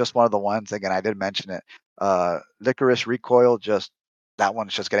 Just one of the ones. Again, I did mention it. Licorice Recoil. Just that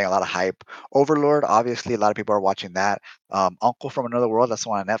one's just getting a lot of hype. Overlord. Obviously, a lot of people are watching that. Uncle from Another World. That's the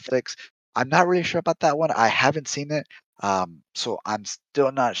one on Netflix. I'm not really sure about that one. I haven't seen it. So I'm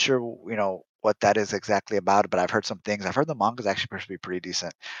still not sure, what that is exactly about, but I've heard some things. I've heard the manga is actually supposed to be pretty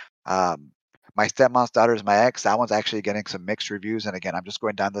decent. Um, My Stepmom's Daughter is My Ex. That one's actually getting some mixed reviews. And again, I'm just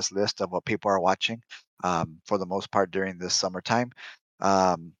going down this list of what people are watching, for the most part during this summertime.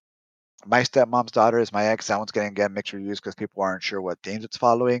 Um, my Stepmom's Daughter is My Ex. That one's going to get mixed reviews because people aren't sure what themes it's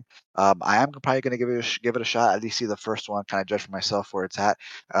following. I am probably going to give it a shot. At least see the first one, kind of judge for myself where it's at.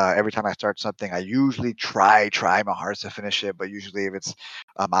 Every time I start something, I usually try my hardest to finish it. But usually, if it's,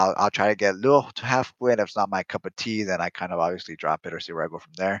 I'll try to get a little to halfway. And if it's not my cup of tea, then I kind of obviously drop it or see where I go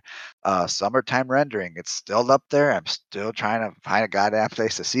from there. Summertime Rendering, it's still up there. I'm still trying to find a goddamn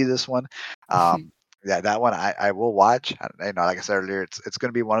place to see this one. Yeah, that one I will watch. Like I said earlier, it's going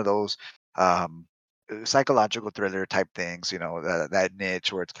to be one of those um, psychological thriller type things, that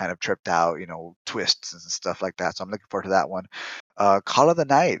niche where it's kind of tripped out, twists and stuff like that. So I'm looking forward to that one. Call of the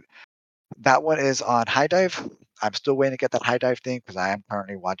Night. That one is on High Dive. I'm still waiting to get that high dive thing because I am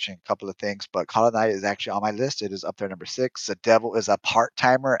currently watching a couple of things. But Call of Night is actually on my list. It is up there number 6. The Devil is a part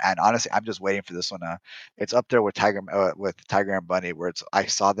timer, and honestly, I'm just waiting for this one. It's up there with Tiger and Bunny, where I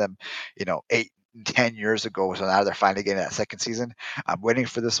saw them, 8 and 10 years ago. So now they're finally getting that second season. I'm waiting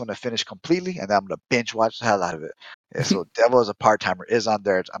for this one to finish completely, and then I'm gonna binge watch the hell out of it. Yeah, so Devil is a part timer is on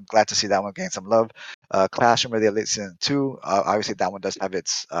there. I'm glad to see that one gain some love. Classroom of the Elite Season 2. Obviously, that one does have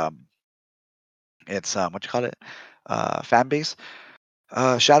its what you call it, fan base.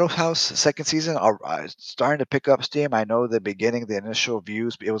 Shadow House second season are starting to pick up steam. I know the beginning, the initial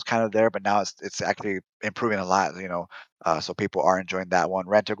views, it was kind of there, but now it's actually improving a lot. So people are enjoying that one.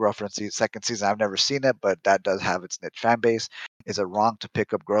 Rent a Girlfriend second season. I've never seen it, but that does have its niche fan base. Is it wrong to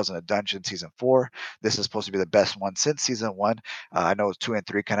pick up Girls in a Dungeon season 4? This is supposed to be the best one since season 1. I know 2 and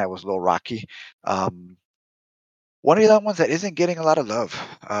 3 kind of was a little rocky. One of the other ones that isn't getting a lot of love,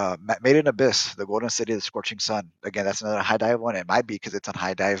 Made in Abyss, The Golden City of the Scorching Sun. Again, that's another high dive one. It might be because it's on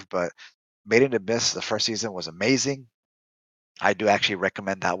high dive, but Made in Abyss, the first season was amazing. I do actually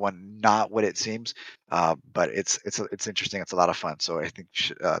recommend that one. Not what it seems, but it's interesting. It's a lot of fun. So I think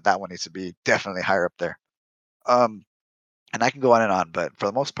that one needs to be definitely higher up there. Um, and I can go on and on, but for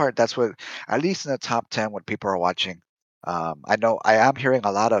the most part, that's what, at least in the top 10, what people are watching. I know I am hearing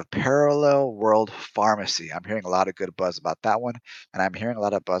a lot of Parallel World Pharmacy. I'm hearing a lot of good buzz about that one, and I'm hearing a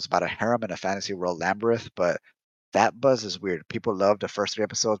lot of buzz about a harem in a fantasy world labyrinth. But that buzz is weird. People loved the first 3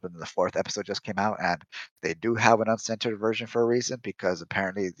 episodes, but then the fourth episode just came out, and they do have an uncensored version for a reason because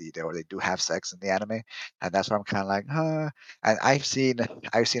apparently they do have sex in the anime, and that's where I'm kind of like, huh. And I've seen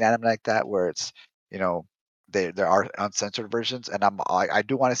anime like that where it's you know there are uncensored versions, and I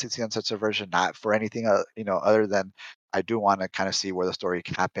do want to see the uncensored version, not for anything other than I do want to kind of see where the story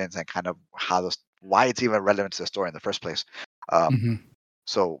happens and kind of why it's even relevant to the story in the first place. Um, Mm-hmm.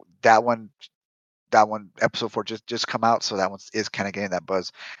 so that one episode 4 just come out, so that one is kind of getting that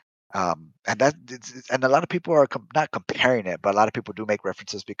buzz. And a lot of people are not comparing it, but a lot of people do make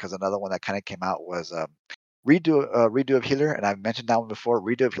references because another one that kind of came out was redo of Healer, and I've mentioned that one before.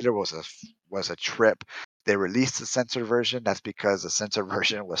 Redo of Healer was a trip. They released the censored version. That's because the censored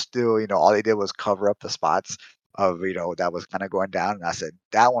version was still, all they did was cover up the spots of, that was kind of going down. And I said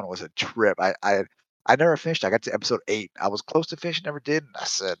that one was a trip. I never finished. I got to episode 8. I was close to finishing, never did. And I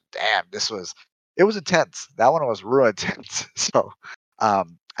said, damn, it was intense. That one was real intense. So,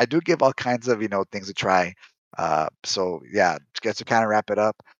 I do give all kinds of things to try. So yeah, just to kind of wrap it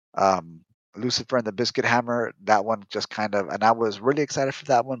up. Um, Lucifer and the Biscuit Hammer, that one just kind of, and I was really excited for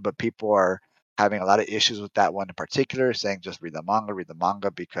that one, but people are having a lot of issues with that one in particular, saying just read the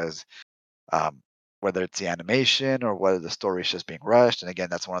manga because um, whether it's the animation or whether the story is just being rushed. And again,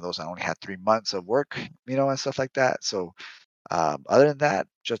 that's one of those I only had 3 months of work, and stuff like that. So other than that,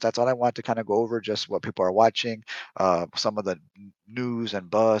 just that's all I want to kind of go over, just what people are watching, some of the news and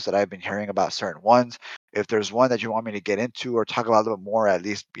buzz that I've been hearing about certain ones. If there's one that you want me to get into or talk about a little bit more, at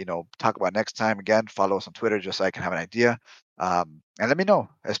least, talk about next time, again, follow us on Twitter just so I can have an idea. And let me know,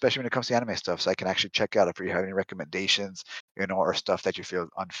 especially when it comes to anime stuff, so I can actually check out if you have any recommendations, or stuff that you feel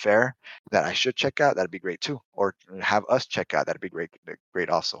unfair that I should check out. That'd be great too. Or have us check out. That'd be great, great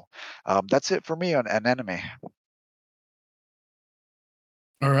also. That's it for me on an anime.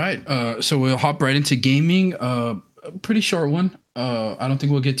 All right. So we'll hop right into gaming. A pretty short one. I don't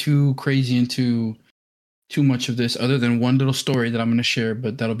think we'll get too crazy into too much of this, other than one little story that I'm going to share,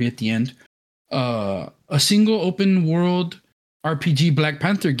 but that'll be at the end. A single open world RPG Black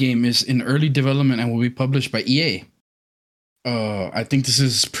Panther game is in early development and will be published by EA. I think this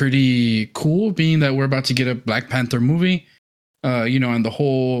is pretty cool, being that we're about to get a Black Panther movie. And the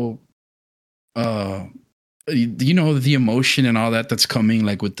whole the emotion and all that's coming,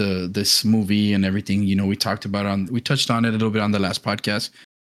 like with this movie and everything. We touched on it a little bit on the last podcast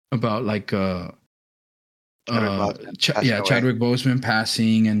about like Chadwick Boseman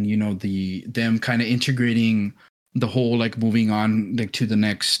passing, and them kind of integrating the whole, like, moving on, like, to the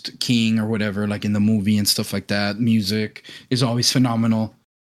next king or whatever, like in the movie and stuff like that. Music is always phenomenal.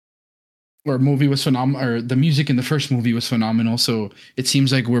 Or movie was phenomenal, or the music in the first movie was phenomenal. So it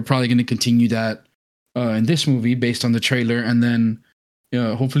seems like we're probably going to continue that in this movie based on the trailer, and then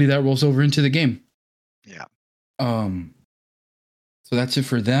hopefully that rolls over into the game. Yeah. So that's it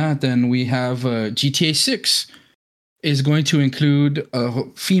for that. Then we have GTA 6 is going to include a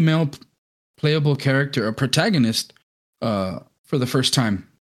female playable character, a protagonist, for the first time.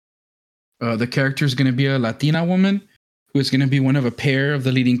 The character is going to be a Latina woman who is going to be one of a pair of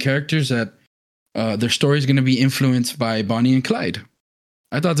the leading characters that their story is going to be influenced by Bonnie and Clyde.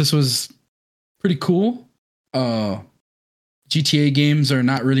 I thought this was pretty cool. GTA games are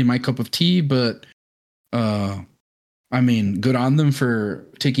not really my cup of tea, but I mean, good on them for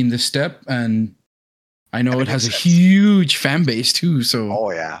taking this step, and I know And it it has makes a sense. huge fan base too. So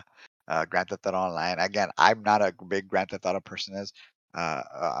Oh yeah, Grand Theft Auto Online. Again, I'm not a big Grand Theft Auto person.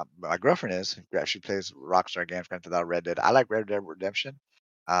 My girlfriend is. Yeah, she plays Rockstar games, Grand Theft Auto, Red Dead. I like Red Dead Redemption.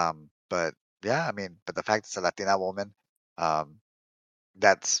 But yeah, I mean, but the fact it's a Latina woman, um,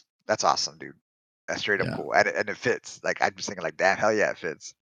 that's awesome, dude. That's straight up yeah, cool, and it fits. Like I'm just thinking, like, damn, hell yeah, it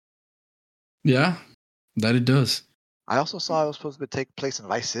fits. yeah, that it does. I also saw it was supposed to take place in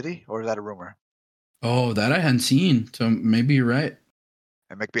Vice City, or is that a rumor? Oh, that I hadn't seen. So maybe you're right.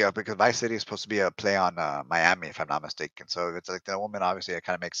 It might be because Vice City is supposed to be a play on Miami, if I'm not mistaken. So if it's like the woman, obviously it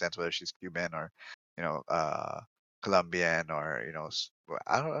kind of makes sense whether she's Cuban or, you know, Colombian or well,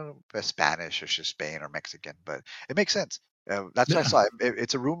 I don't know if it's Spanish or she's Spain or Mexican, but it makes sense. That's what I Yeah. saw.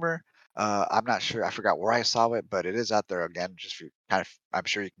 It's a rumor. I'm not sure. I forgot where I saw it, but it is out there again. Just for kind of, I'm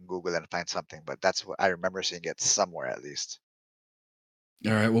sure you can Google it and find something. But that's what I remember seeing it somewhere at least.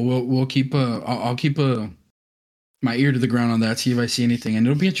 All right. Well, we'll keep I'll keep my ear to the ground on that. See if I see anything, and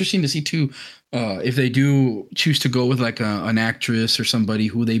it'll be interesting to see too if they do choose to go with like an actress or somebody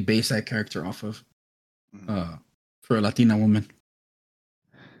who they base that character off of Mhm. uh, for a Latina woman.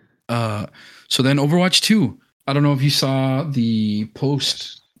 Uh, so then Overwatch 2. I don't know if you saw the post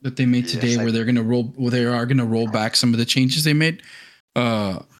Yes, that they made today yes, I where did. they are gonna roll back some of the changes they made,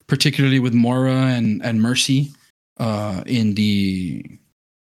 particularly with Mora and Mercy in the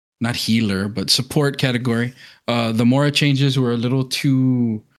not healer but support category. The Mora changes were a little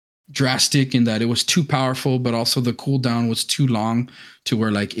too drastic in that it was too powerful, but also the cooldown was too long to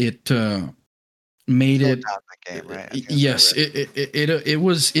where like it made Slow it down the game, right? I think that's yes right. it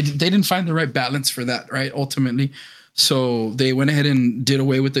they didn't find the right balance for that, right, ultimately. So they went ahead and did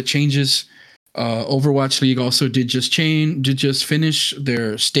away with the changes. Overwatch League also did just finish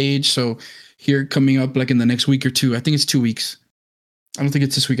their stage. So here coming up like in the next week or two, I think it's 2 weeks. I don't think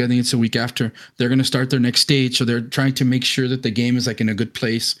it's this week. I think it's a week after. They're going to start their next stage. So they're trying to make sure that the game is like in a good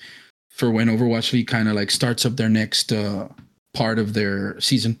place for when Overwatch League kind of like starts up their next part of their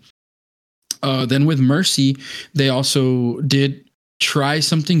season. Then with Mercy, they also did try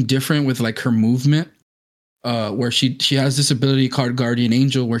something different with like her movement, where she has this ability called Guardian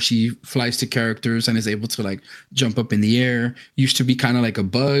Angel, where she flies to characters and is able to like jump up in the air. Used to be kind of like a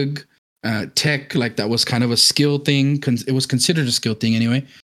bug tech, like that was kind of a skill thing. It was considered a skill thing anyway.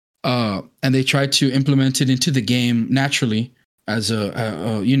 And they tried to implement it into the game naturally as so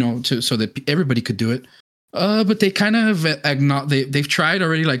that everybody could do it. But they kind of they've tried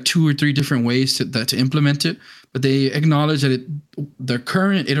already like 2 or 3 different ways to implement it, but they acknowledge that the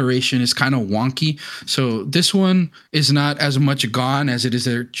current iteration is kind of wonky. So this one is not as much gone as it is.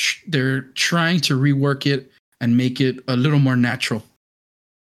 They're trying to rework it and make it a little more natural.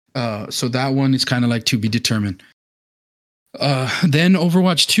 So that one is kind of like to be determined. Then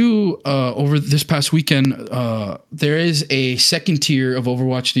Overwatch 2, over this past weekend, there is a second tier of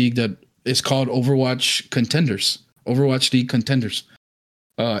Overwatch League that is called Overwatch Contenders. Overwatch League Contenders.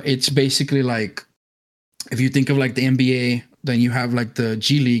 It's basically like if you think of like the NBA, then you have like the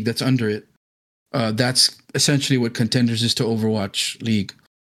G League that's under it. That's essentially what Contenders is to Overwatch League.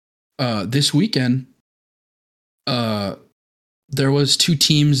 This weekend, uh, there was 2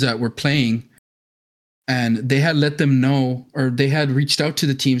 teams that were playing, and they had let them know, or they had reached out to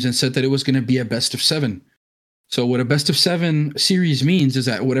the teams and said that it was going to be a best of 7. So what a best of 7 series means is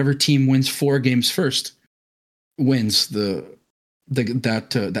that whatever team wins 4 games first wins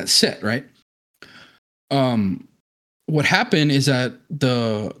that set, right? What happened is that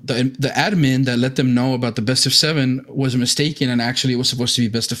the admin that let them know about the best of 7 was mistaken, and actually it was supposed to be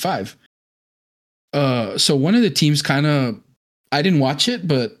best of 5. So one of the teams kind of, I didn't watch it,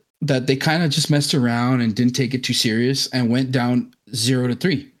 but that they kind of just messed around and didn't take it too serious and went down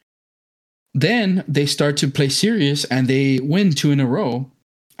 0-3. Then they start to play serious and they win 2 in a row,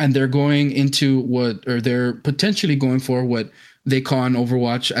 and they're going into they're potentially going for what they call in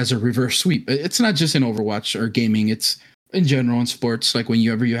Overwatch as a reverse sweep. It's not just in Overwatch or gaming; it's in general in sports. Like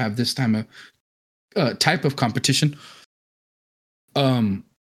whenever you have this type of competition, and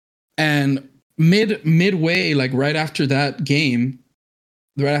midway, like right after that game,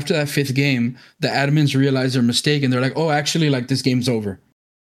 right after that 5th game, the admins realize their mistake and they're like, "Oh, actually, like this game's over."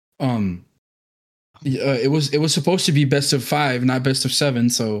 It was supposed to be best of 5, not best of 7.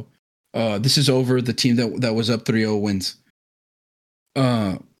 So this is over. The team that was up 3-0 wins.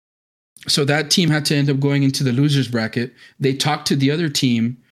 So that team had to end up going into the losers bracket. They talked to the other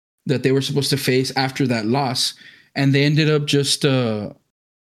team that they were supposed to face after that loss, and they ended up just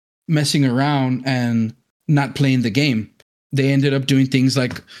messing around and not playing the game. they ended up doing things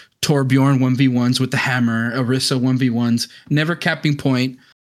like Torbjorn 1v1s with the hammer, Orisa 1v1s, never capping point.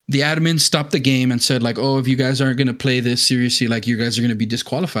 The admins stopped the game and said like, oh, if you guys aren't going to play this seriously, like you guys are going to be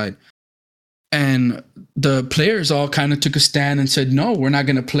disqualified. And the players all kind of took a stand and said, no, we're not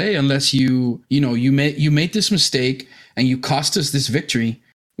going to play unless you made this mistake and you cost us this victory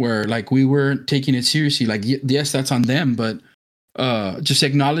where like we weren't taking it seriously. Like, yes, that's on them, but just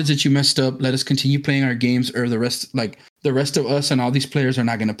acknowledge that you messed up. Let us continue playing our games, or the rest of us and all these players are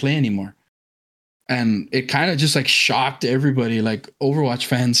not going to play anymore. And it kind of just like shocked everybody, like Overwatch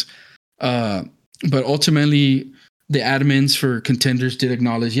fans. But ultimately, the admins for Contenders did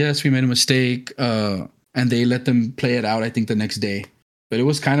acknowledge, yes, we made a mistake, and they let them play it out, I think, the next day. But it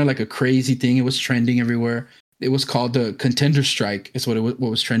was kind of like a crazy thing. It was trending everywhere. It was called the Contender Strike, is what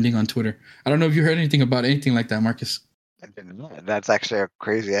was trending on Twitter. I don't know if you heard anything about anything like that, Marcus. I didn't know. That's actually a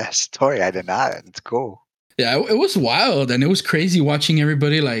crazy ass story. I did not. It's cool. Yeah, it was wild, and it was crazy watching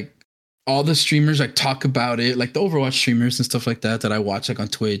everybody, like all the streamers, like talk about it, like the Overwatch streamers and stuff like that I watch, like on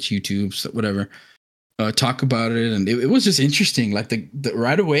Twitch, YouTube, whatever. Talk about it, and it was just interesting. Like the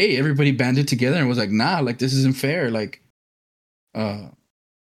right away, everybody banded together and was like, "Nah, like this isn't fair. Like,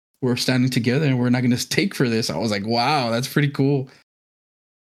 we're standing together and we're not going to take for this." I was like, "Wow, that's pretty cool."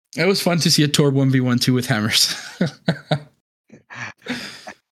 It was fun to see a Torb 1v1 too with hammers.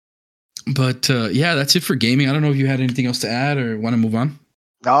 But yeah, that's it for gaming. I don't know if you had anything else to add or want to move on.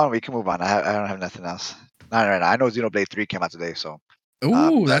 No, we can move on. I don't have nothing else. Not right now. I know Xenoblade 3 came out today, so.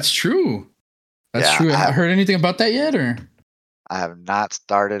 Oh, that's true. That's true. I heard anything about that yet, or? I have not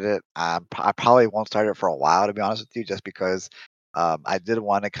started it. I probably won't start it for a while, to be honest with you, just because I did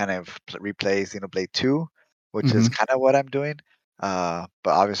want to kind of replay Xenoblade 2, which is kind of what I'm doing. But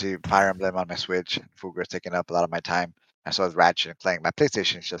obviously, Fire Emblem on my Switch, Fuga is taking up a lot of my time, and so is Ratchet and Clank. My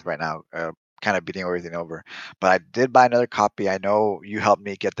PlayStation is just right now kind of beating everything over. But I did buy another copy. I know you helped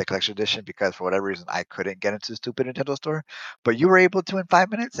me get the collection edition because for whatever reason I couldn't get into the stupid Nintendo store, but you were able to in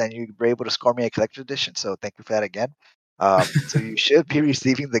 5 minutes, and you were able to score me a collection edition. So thank you for that again. So you should be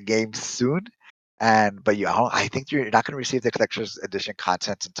receiving the game soon. But I think you're not going to receive the collector's edition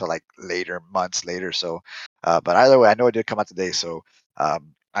content until like months later. So, but either way, I know it did come out today. So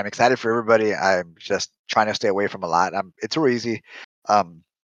I'm excited for everybody. I'm just trying to stay away from a lot. It's real easy,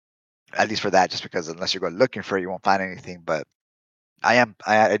 at least for that, just because unless you're going looking for it, you won't find anything. But I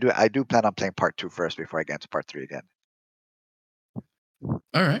do plan on playing part 2 first before I get into part 3 again. All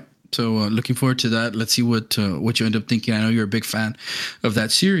right. So looking forward to that. Let's see what you end up thinking. I know you're a big fan of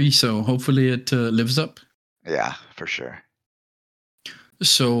that series, so hopefully it lives up. Yeah, for sure.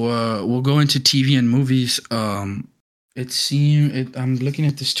 So we'll go into TV and movies. I'm looking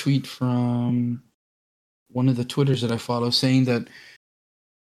at this tweet from one of the Twitters that I follow saying that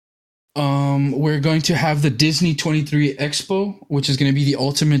we're going to have the Disney 23 Expo, which is going to be the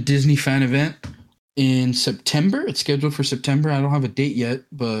ultimate Disney fan event in September. It's scheduled for September. I don't have a date yet,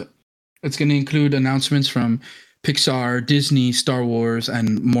 but it's going to include announcements from Pixar, Disney, Star Wars,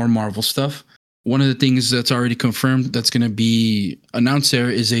 and more Marvel stuff. One of the things that's already confirmed that's going to be announced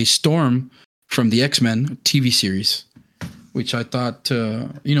there is a Storm from the X-Men TV series, which I thought,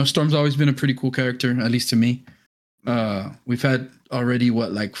 Storm's always been a pretty cool character, at least to me. We've had already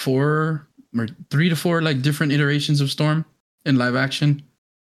 3 to 4 like different iterations of Storm in live action.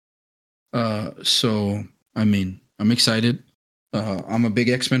 So I mean, I'm excited. I'm a big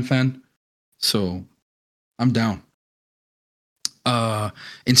X-Men fan, so I'm down.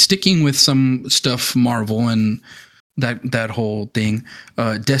 And sticking with some stuff Marvel and that whole thing,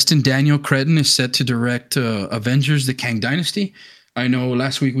 Destin Daniel Cretton is set to direct Avengers: The Kang Dynasty. I know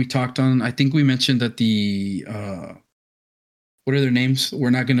last week we talked on. I think we mentioned that the what are their names? We're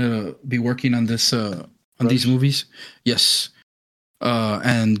not going to be working on this on these movies. Yes.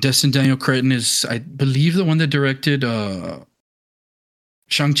 And Destin Daniel Cretton is, I believe, the one that directed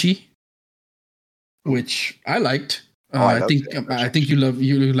Shang-Chi, which I liked. I think you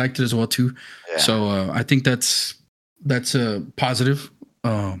liked it as well too. Yeah. So I think that's a positive.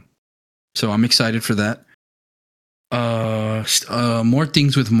 So I'm excited for that. More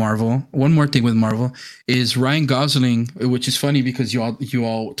things with Marvel. One more thing with Marvel is Ryan Gosling, which is funny because you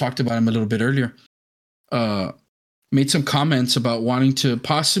all talked about him a little bit earlier. Made some comments about wanting to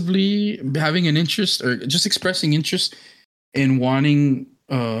possibly having an interest or just expressing interest in wanting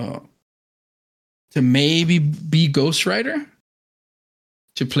to maybe be Ghost Rider,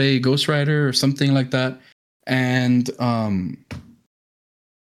 to play Ghost Rider or something like that. And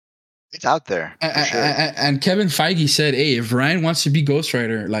it's out there. For sure. And Kevin Feige said, "Hey, if Ryan wants to be Ghost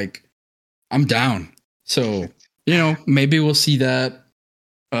Rider, like, I'm down." So, maybe we'll see that.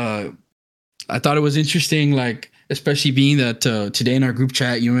 I thought it was interesting, like, especially being that today in our group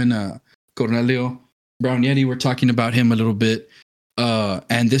chat, you and Cornelio Brownietti were talking about him a little bit.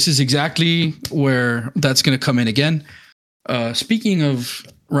 And this is exactly where that's going to come in again. Speaking of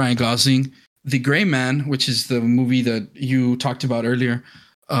Ryan Gosling, The Gray Man, which is the movie that you talked about earlier,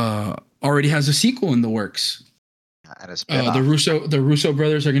 already has a sequel in the works. And a spin-off. The Russo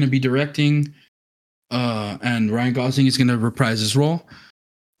brothers are going to be directing, and Ryan Gosling is going to reprise his role.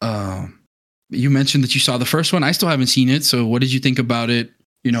 You mentioned that you saw the first one. I still haven't seen it. So, what did you think about it?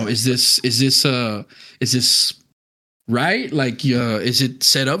 You know, is this right? Like, is it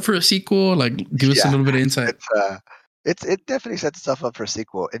set up for a sequel? Like, give us a little bit of insight. It definitely sets itself up for a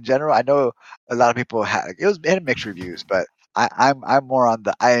sequel. In general, I know a lot of people had it had mixed reviews, but I'm more on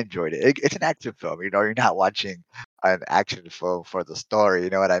the I enjoyed it. It's an action film, you know. You're not watching an action film for the story, you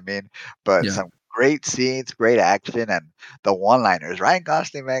know what I mean? But Yeah. some great scenes, great action, and the one-liners. Ryan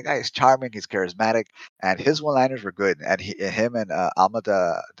Gosling, man, guy is charming. He's charismatic, and his one-liners were good. And him and Alma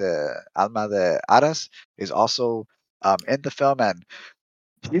de Aras is also in the film, and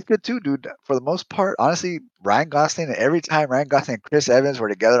he's good too, dude. For the most part, honestly, Ryan Gosling, and every time Ryan Gosling and Chris Evans were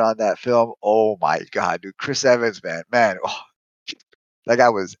together on that film, oh my god, dude, Chris Evans, man, oh, that guy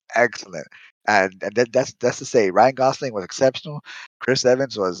was excellent. And that's to say, Ryan Gosling was exceptional. Chris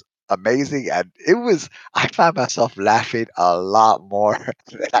Evans was amazing, and it was. I found myself laughing a lot more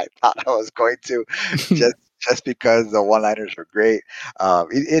than I thought I was going to, just just because the one-liners were great.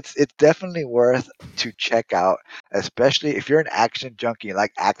 It's definitely worth to check out, especially if you're an action junkie and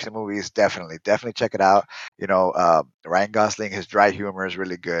like action movies. Definitely check it out. You know, Ryan Gosling, his dry humor is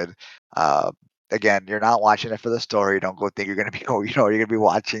really good. Uh, Again, you're not watching it for the story. Don't go think you're gonna be, oh, you know, you're gonna be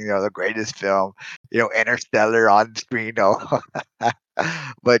watching, you know, the greatest film, you know, Interstellar on screen. No,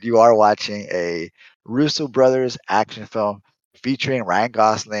 but you are watching a Russo brothers action film featuring Ryan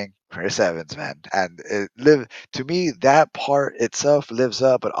Gosling, Chris Evans, man, and to me that part itself lives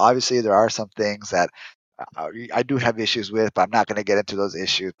up. But obviously, there are some things that I do have issues with, but I'm not going to get into those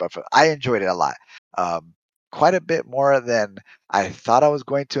issues. But I enjoyed it a lot, um, quite a bit more than I thought I was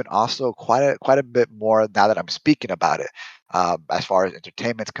going to, and also quite a bit more now that I'm speaking about it. As far as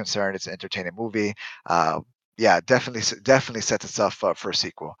entertainment's concerned, it's an entertaining movie. Yeah, definitely sets itself up for a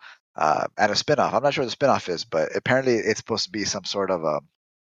sequel and a spinoff. I'm not sure what the spinoff is, but apparently it's supposed to be some sort of a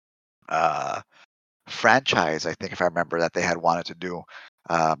uh, franchise, I think, if I remember, that they had wanted to do.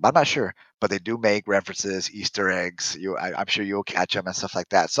 I'm not sure, but they do make references, Easter eggs. I'm sure you'll catch them and stuff like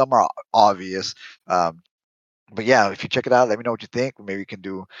that. Some are obvious, but yeah, if you check it out, let me know what you think. Maybe we can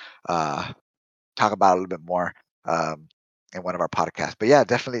do talk about it a little bit more um, in one of our podcasts. But yeah,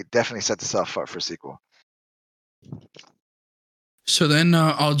 definitely set this up for a sequel. So then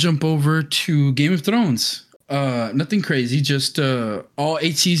I'll jump over to Game of Thrones. Nothing crazy. Just all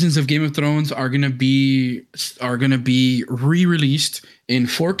 8 seasons of Game of Thrones are gonna be re-released in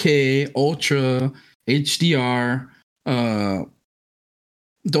 4K, Ultra, HDR,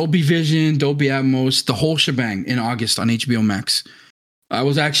 Dolby Vision, Dolby Atmos, the whole shebang in August on HBO Max. I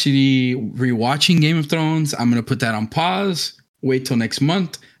was actually rewatching Game of Thrones. I'm gonna put that on pause, wait till next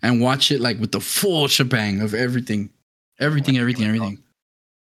month, and watch it like with the full shebang of everything. Everything.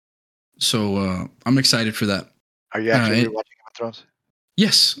 So I'm excited for that. Are you actually rewatching Game of Thrones?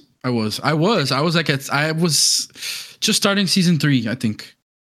 Yes, I was I was just starting season 3, I think.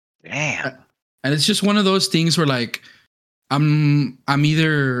 Damn. And it's just one of those things where like I'm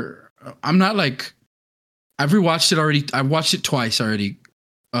not like I've rewatched it already. I've watched it twice already.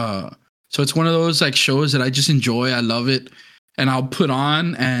 So it's one of those like shows that I just enjoy. I love it, and I'll put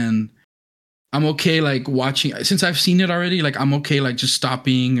on and I'm okay like watching, since I've seen it already, like I'm okay like just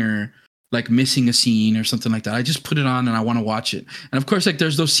stopping or like missing a scene or something like that. I just put it on and I want to watch it. And of course, like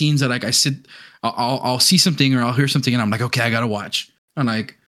there's those scenes that like I'll see something or I'll hear something and I'm like, okay, I gotta watch. And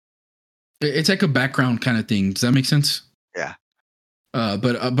like it's like a background kind of thing. Does that make sense? Yeah.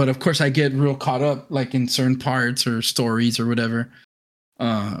 But of course I get real caught up like in certain parts or stories or whatever.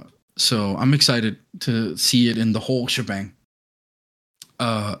 So I'm excited to see it in the whole shebang.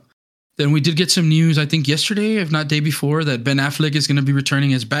 Then we did get some news, I think yesterday, if not day before, that Ben Affleck is going to be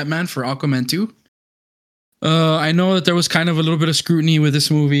returning as Batman for Aquaman 2. I know that there was kind of a little bit of scrutiny with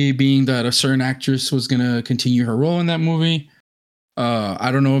this movie, being that a certain actress was going to continue her role in that movie. I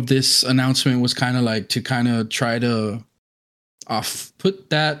don't know if this announcement was kind of like to kind of try to put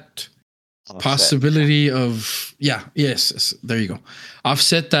that possibility of, yes, there you go.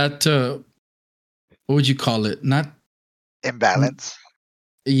 Offset that, what would you call it? Not imbalance.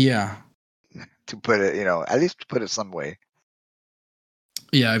 Yeah. To put it, at least to put it some way.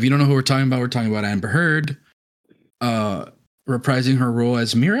 Yeah, if you don't know who we're talking about Amber Heard, reprising her role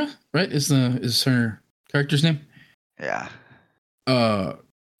as Mira, right? Is her character's name? Yeah.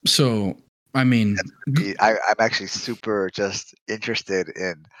 So I mean, That's gonna be I'm actually super just interested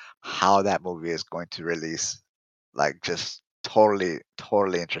in how that movie is going to release. Like, just totally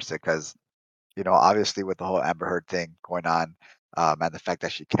interested because, obviously with the whole Amber Heard thing going on, and the fact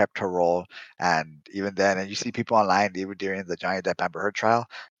that she kept her role, and even then, and you see people online, even during the Johnny Depp Amber Heard trial,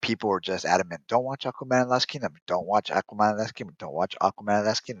 people were just adamant, "Don't watch Aquaman and Last Kingdom. Don't watch Aquaman and Last Kingdom. Don't watch Aquaman and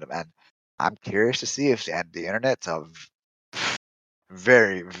Last Kingdom." And I'm curious to see if, and the internet's a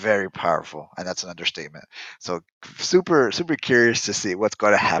very, very powerful, and that's an understatement. So super curious to see what's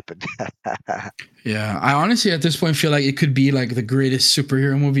going to happen. yeah, I honestly at this point feel like it could be like the greatest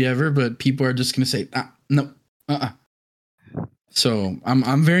superhero movie ever, but people are just gonna say, no, So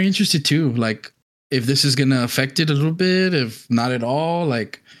I'm very interested too. Like if this is gonna affect it a little bit, if not at all,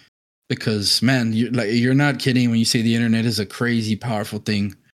 like because man, you're not kidding when you say the internet is a crazy powerful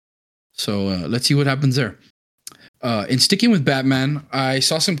thing. So let's see what happens there. In sticking with Batman, I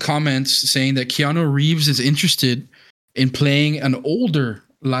saw some comments saying that Keanu Reeves is interested in playing an older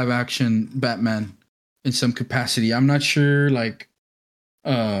live action Batman in some capacity. I'm not sure like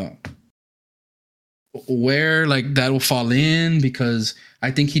uh where like that will fall in because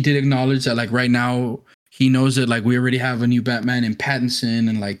I think he did acknowledge that like right now he knows that like we already have a new Batman in Pattinson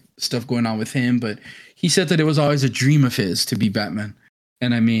and like stuff going on with him, but he said that it was always a dream of his to be Batman.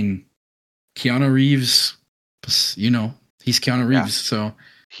 And I mean, Keanu Reeves, he's Keanu Yeah. Reeves, so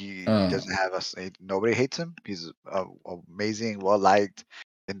He uh doesn't have nobody hates him. He's a amazing, well liked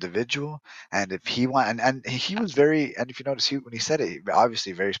individual. And if he want, and he was very, and if you notice, when he said it,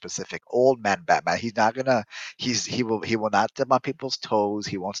 obviously very specific. Old man Batman. He's not gonna. He will not step on people's toes.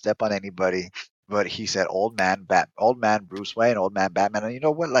 He won't step on anybody. But he said, old man Bruce Wayne, old man Batman. And you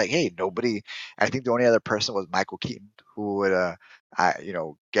know what? Like, hey, nobody. I think the only other person was Michael Keaton who would,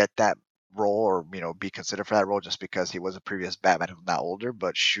 get that role, or be considered for that role, just because he was a previous Batman who's not older.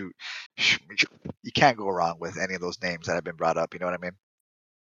 But shoot, you can't go wrong with any of those names that have been brought up. You know what I mean?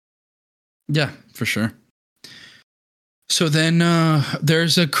 yeah, for sure. So then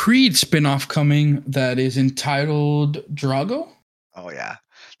there's a Creed spin-off coming that is entitled Drago. Oh yeah,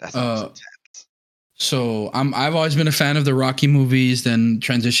 that sounds Uh intense. So I've always been a fan of the Rocky movies, then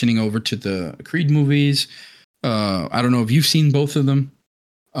transitioning over to the Creed movies. I don't know if you've seen both of them,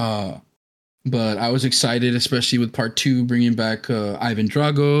 uh, but I was excited, especially with part two, bringing back Ivan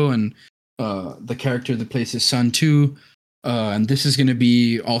Drago and the character that plays his son too. And this is gonna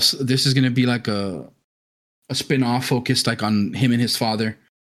be like a spin off focused like on him and his father.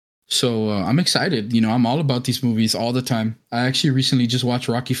 So I'm excited. I'm all about these movies all the time. I actually recently just watched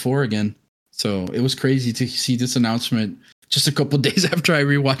Rocky 4 again. So it was crazy to see this announcement just a couple days after I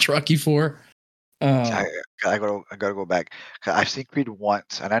rewatched Rocky 4. I, Uh, I gotta go back. 'Cause I've seen Creed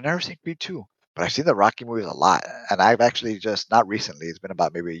once, and I've never seen Creed two. But I've seen the Rocky movies a lot, and I've actually just not recently. It's been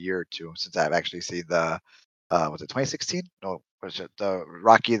about maybe a year or two since I've actually seen the was it 2016? No, was it the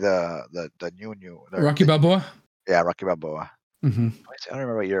Rocky the new Rocky the Balboa. yeah, Rocky Balboa. Mm-hmm. I don't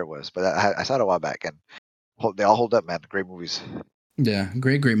remember what year it was, but I saw it a while back, and they all hold up, man. Great movies. Yeah,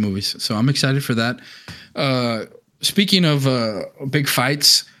 great movies. So I'm excited for that. Uh, Speaking of big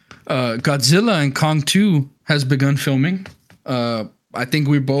fights, Godzilla and Kong 2 has begun filming. I think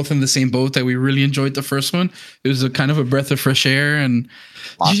we're both in the same boat that we really enjoyed the first one. It was a kind of a breath of fresh air and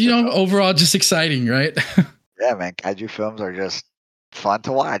Monster film. overall just exciting, right? Yeah, man. Kaiju films are just fun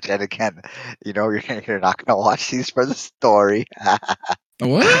to watch, and again, you're not gonna watch these for the story.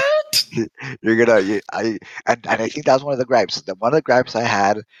 What? You're gonna, and I think that was one of the gripes. One of the gripes I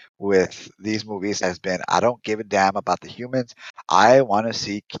had with these movies has been, I don't give a damn about the humans. I want to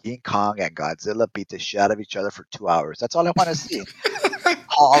see King Kong and Godzilla beat the shit out of each other for 2 hours. That's all I want to see.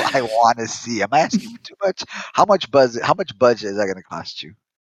 All I want to see. Am I asking for too much? How much budget is that gonna cost you?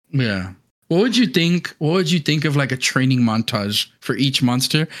 Yeah. What would you think? What would you think of like a training montage for each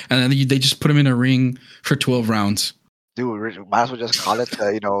monster, and then they just put them in a ring for 12 rounds? Dude, might as well just call it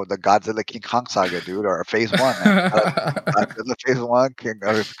the Godzilla King Kong saga, dude, or phase one, man. Godzilla phase one,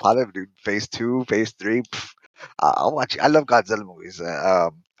 or call it, dude, phase two, phase three. I'll watch. I love Godzilla movies.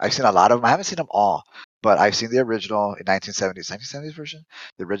 I've seen a lot of them. I haven't seen them all, but I've seen the original in 1970s version,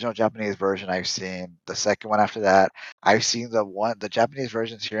 the original Japanese version. I've seen the second one after that. I've seen the Japanese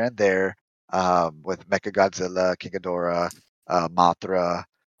versions here and there, with Mecha Godzilla, King Ghidorah, Mothra,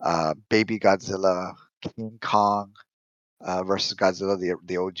 Baby Godzilla, King Kong, versus Godzilla,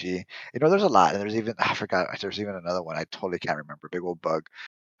 the OG. There's a lot, and there's even I forgot. There's even another one I totally can't remember. Big old bug,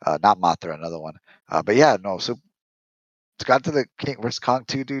 not Mothra, another one. But yeah, no. So it's Godzilla King versus Kong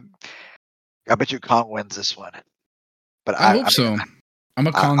 2, dude. I bet you Kong wins this one. But I I, hope I mean, so. I'm a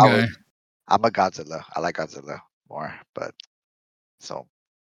I, Kong I guy. was I'm a Godzilla. I like Godzilla more. But so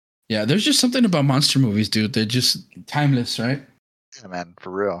Yeah, there's just something about monster movies, dude. They're just timeless, right? yeah, man,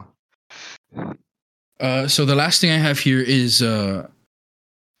 for real. So the last thing I have here is, there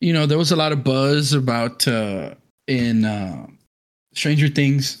was a lot of buzz about in Stranger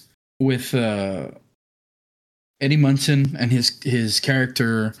Things with Eddie Munson and his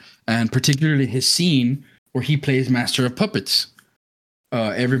character, and particularly his scene where he plays Master of Puppets.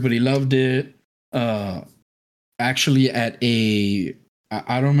 Everybody loved it. Uh, Actually, at I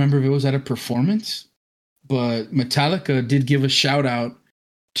don't remember if it was at a performance, but Metallica did give a shout out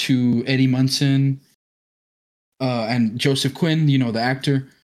to Eddie Munson and Joseph Quinn, the actor,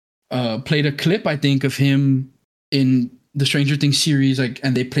 played a clip, I think, of him in the Stranger Things series, like,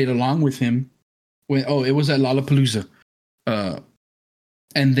 and they played along with him when it was at Lollapalooza, uh,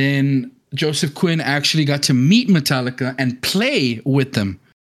 and then Joseph Quinn actually got to meet Metallica and play with them.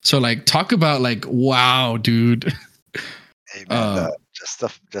 So, like, talk about like, wow, dude. Hey man, uh,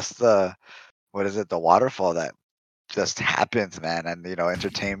 the what is it? The waterfall that just happens, man, and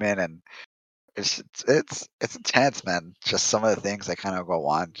entertainment, and it's intense, man. Just some of the things that kind of go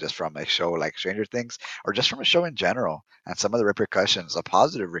on just from a show like Stranger Things, or just from a show in general, and some of the repercussions, the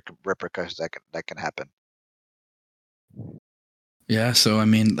positive repercussions that can happen. yeah. So, I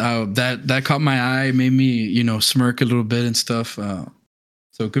mean, that caught my eye, made me, smirk a little bit and stuff.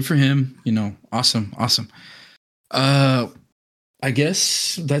 So good for him. Awesome, awesome. Uh, I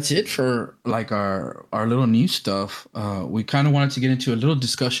guess that's it for like our little news stuff. We kind of wanted to get into a little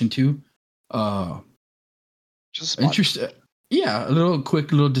discussion too. Uh, Just a small interest. Yeah, a little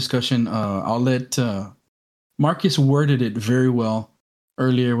quick little discussion. I'll let Marcus worded it very well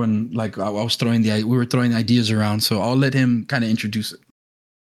earlier when like I was we were throwing ideas around. So I'll let him kind of introduce it.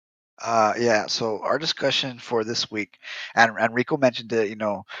 Yeah, so our discussion for this week, and Rico mentioned it,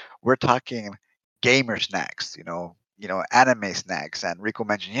 we're talking gamer snacks, anime snacks, and Rico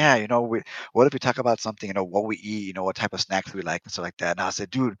mentioned, yeah, what if we talk about something, what we eat, what type of snacks we like and stuff like that. And I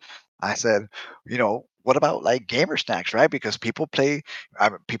said, dude, I said, what about like gamer snacks, right? Because people play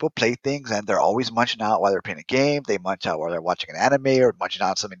things and they're always munching out while they're playing a game. They munch out while they're watching an anime or munching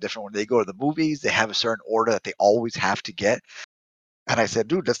out something different when they go to the movies. They have a certain order that they always have to get. And I said,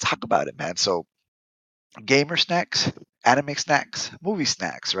 dude, let's talk about it, man. So gamer snacks, anime snacks, movie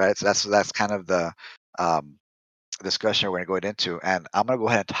snacks, right? So that's kind of the um, discussion we're going to go into, and I'm going to go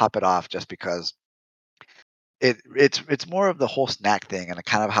ahead and top it off just because it's more of the whole snack thing and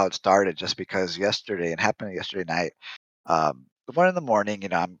kind of how it started. Just because yesterday, it happened yesterday night. 1 in the morning,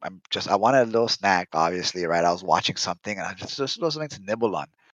 I wanted a little snack, obviously, right? I was watching something and I just was something to nibble on.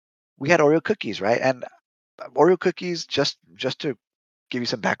 We had Oreo cookies, right? And Oreo cookies, just to give you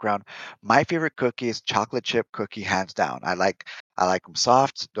some background, my favorite cookie is chocolate chip cookie, hands down. I like them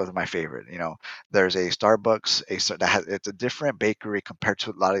soft. Those are my favorite. There's a Starbucks that has it's a different bakery compared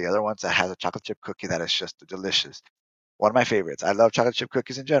to a lot of the other ones that has a chocolate chip cookie that is just delicious. One of my favorites. I love chocolate chip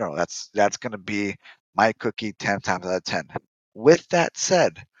cookies in general. That's gonna be my cookie 10 times out of 10. With that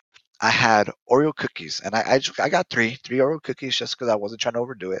said, I had Oreo cookies, and I got three Oreo cookies just because I wasn't trying to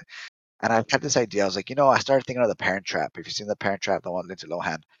overdo it. And I had this idea. I was like, I started thinking of the Parent Trap. If you've seen the Parent Trap, the one Lindsay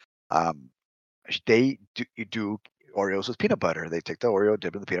Lohan, um, they do Oreos with peanut butter. They take the Oreo,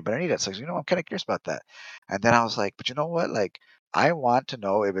 dip it in the peanut butter, and eat it. So, I'm kind of curious about that. And then I was like, but you know what? Like, I want to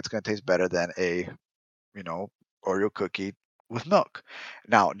know if it's going to taste better than a, you know, Oreo cookie with milk.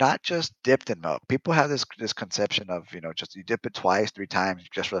 Now, not just dipped in milk. People have this conception of, just you dip it twice, 3 times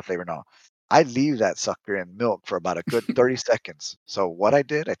just for the flavor. No. I leave that sucker in milk for about a good 30 seconds. So what I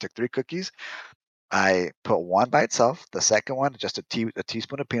did, I took 3 cookies, I put one by itself. The second one, just a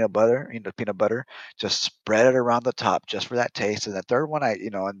teaspoon of peanut butter, just spread it around the top just for that taste. And the third one,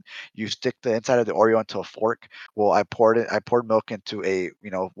 and you stick the inside of the Oreo into a fork. Well, I poured milk into a,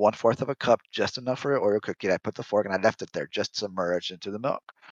 1/4 of a cup, just enough for an Oreo cookie. And I put the fork and I left it there just submerged into the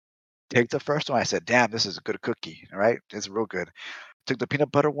milk. Take the first one. I said, damn, this is a good cookie. All right. It's real good. Took the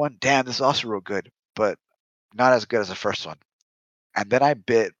peanut butter one. Damn, this is also real good, but not as good as the first one. And then I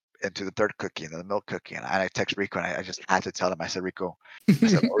bit into the third cookie and then the milk cookie, and I text Rico, and I just had to tell him. I said, "Rico,"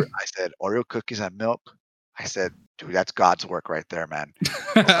 I said, "Oreo cookies and milk." I said, "Dude, that's God's work right there, man."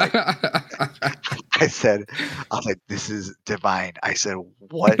 I was like, I said, "This is divine." I said,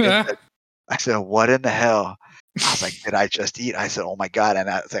 "What in the hell?" I was like, "Did I just eat?" I said, "Oh my god!" And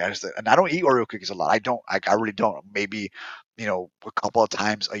I don't eat Oreo cookies a lot. I really don't. Maybe, a couple of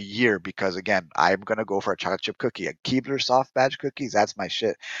times a year because again, I'm gonna go for a chocolate chip cookie. A Keebler soft badge cookies, that's my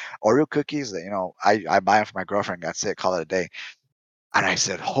shit. Oreo cookies, I buy them for my girlfriend. That's it. Call it a day. And I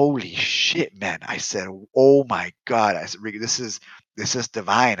said, "Holy shit, man!" I said, "Oh my god!" I said, "Ricky, this is." this is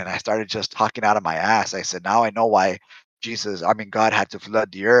divine. And I started just talking out of my ass. I said, now I know why God had to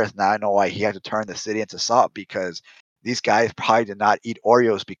flood the earth. Now I know why he had to turn the city into salt, because these guys probably did not eat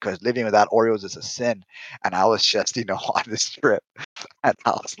Oreos, because living without Oreos is a sin. And I was just, on this trip. And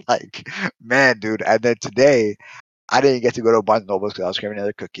I was like, man, dude. And then today, I didn't get to go to Barnes& Nobles because I was craving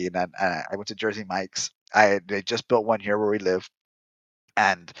another cookie. And then I went to Jersey Mike's. They just built one here where we live.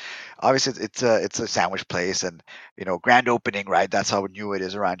 And obviously it's a sandwich place, and grand opening, right? That's how new it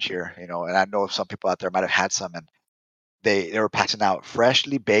is around here. And I know some people out there might have had some, and they were passing out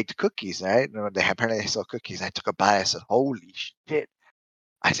freshly baked cookies, right? Apparently they sell cookies. I took a bite. I said, "Holy shit!"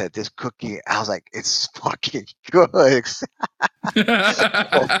 I said, "This cookie." I was like, "It's fucking good."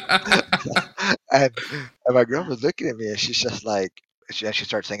 and my girl was looking at me, and she's just like, she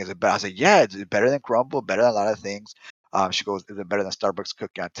started saying, "Is it better?" I was like, "Yeah, it's better than crumble, better than a lot of things." She goes, "Is it better than Starbucks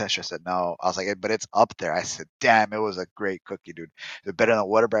cookie on test?" I said, "No." I was like, "But it's up there." I said, "Damn, it was a great cookie, dude. Is it better than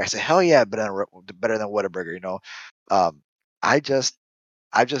Whataburger?" I said, "Hell yeah, better than Whataburger." Um, I just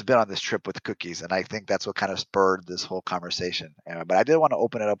I've just been on this trip with cookies, and I think that's what kind of spurred this whole conversation. But I did want to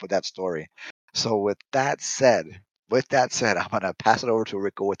open it up with that story. So with that said, I'm gonna pass it over to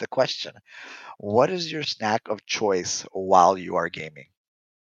Rico with a question. What is your snack of choice while you are gaming?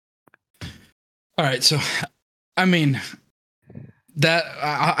 All right, so I mean that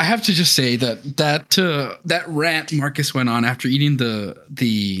I have to just say that rant Marcus went on after eating the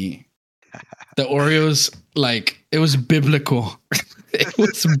Oreos, like it was biblical. It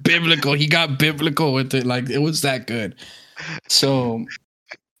was biblical. He got biblical with it. Like it was that good. So,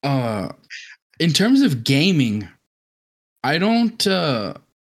 uh, in terms of gaming, I don't.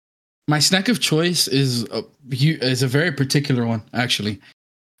 My snack of choice is a very particular one. Actually,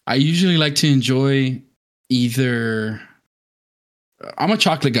 I usually like to enjoy either. I'm a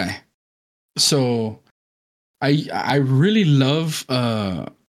chocolate guy, so I really love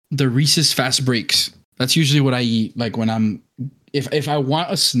the Reese's Fast Breaks. That's usually what I eat. Like when I'm if I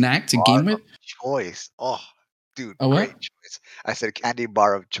want a snack to Bar game with. of choice. Oh, dude, A what? great choice. I said candy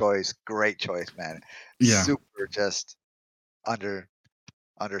bar of choice. Great choice, man. Yeah. Super just under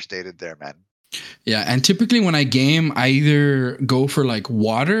understated there, man. Yeah, and typically when I game, I either go for like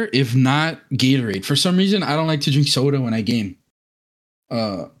water, if not Gatorade. For some reason, I don't like to drink soda when I game.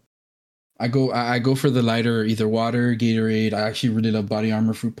 Uh, I go for the lighter, either water, Gatorade. I actually really love Body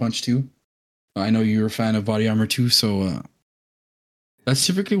Armor Fruit Punch too. I know you're a fan of Body Armor too, so that's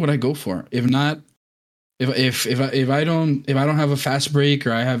typically what I go for. If not, if I don't have a fast break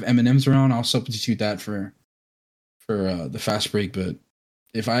or I have M and M's around, I'll substitute that for the fast break. But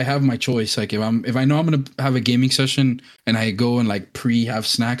if I have my choice, like if I know I'm gonna have a gaming session and I go and like pre have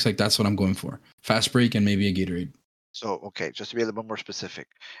snacks, like that's what I'm going for. Fast break and maybe a Gatorade. So, okay, just to be a little bit more specific,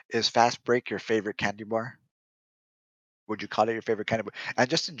 is Fast Break your favorite candy bar? Would you call it your favorite candy bar? And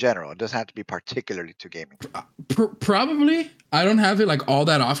just in general, it doesn't have to be particularly to gaming. Probably I don't have it like all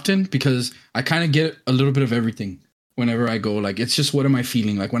that often because I kind of get a little bit of everything whenever I go. Like it's just what am I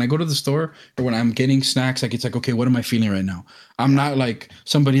feeling? Like when I go to the store or when I'm getting snacks, like it's like okay, what am I feeling right now? I'm Yeah. not like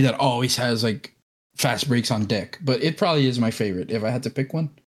somebody that always has like fast breaks on deck, but it probably is my favorite. If I had to pick one,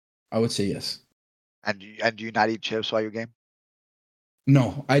 I would say yes. And do you not eat chips while you game?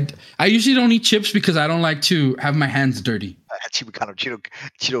 No, I usually don't eat chips because I don't like to have my hands dirty. Cheeto kind of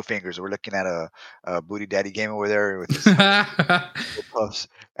Cheeto fingers. We're looking at a booty daddy game over there with his Cheeto puffs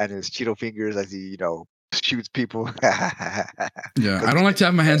and his Cheeto fingers as he shoots people. Yeah, I Cooking don't like it. to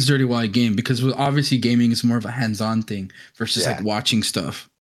have my hands dirty while I game because obviously gaming is more of a hands-on thing versus like Yeah, watching stuff.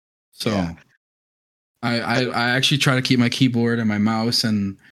 yeah. So I actually try to keep my keyboard and my mouse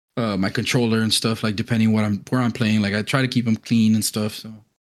and my controller and stuff like depending where I'm playing. Like I try to keep them clean and stuff. So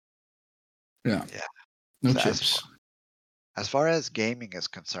yeah, Yeah. no So chips. as far as gaming is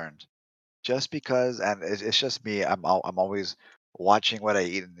concerned, just because, and it's just me, I'm always watching what I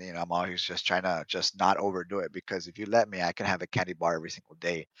eat, and I'm always just trying to just not overdo it, because if you let me, I can have a candy bar every single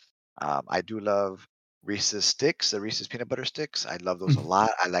day. I do love Reese's sticks, the Reese's peanut butter sticks. I love those a lot.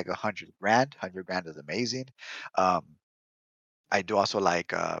 I like 100 grand. 100 grand is amazing. Um, I do also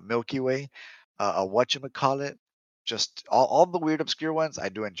like Milky Way, whatchamacallit, just all the weird obscure ones I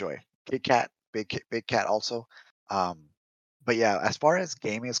do enjoy. Kit Kat, Big Cat also. Um, but yeah, as far as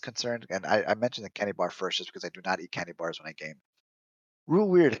gaming is concerned, and I mentioned the candy bar first just because I do not eat candy bars when I game. Real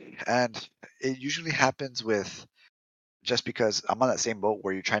weird. And it usually happens with just because I'm on that same boat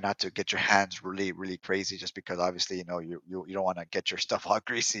where you try not to get your hands really, really crazy, just because obviously you don't want to get your stuff all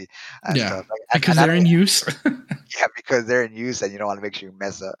greasy and Yeah, stuff. Like, and because not they're only in use. yeah, because they're in use and you don't want to make sure you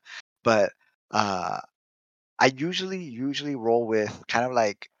mess up. But I usually roll with kind of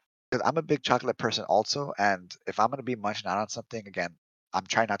like because I'm a big chocolate person also, and if I'm gonna be munching out on something, again, I'm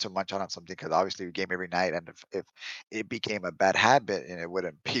trying not to munch out on something because obviously we game every night, and if it became a bad habit, and it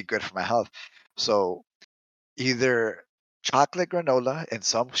wouldn't be good for my health. So either chocolate granola in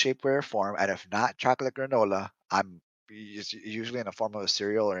some shape, way, or form, and if not chocolate granola, I'm usually in the form of a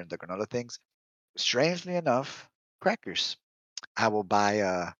cereal or in the granola things. Strangely enough, crackers. I will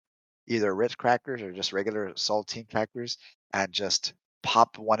buy either Ritz crackers or just regular saltine crackers and just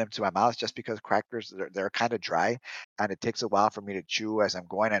pop one into my mouth just because crackers they're kind of dry and it takes a while for me to chew as I'm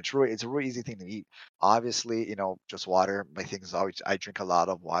going and it's a really easy thing to eat. Obviously, just water. My thing is always I drink a lot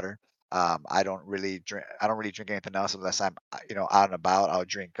of water. I don't really drink anything else unless I'm out and about. I'll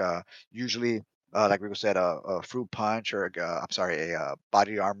drink usually like Rico said a fruit punch or I'm sorry a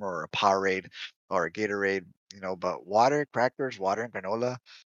body armor or a Powerade or a Gatorade, but water, crackers, water and granola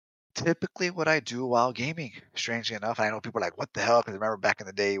typically what I do while gaming, strangely enough. I know people are like, "What the hell?" Because remember back in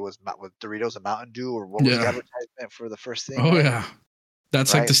the day, it was with Doritos and Mountain Dew, or what was the Yeah. advertisement for the first thing, Oh right? yeah.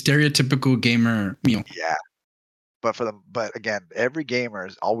 That's like the Right? stereotypical gamer meal. Yeah. But again, every gamer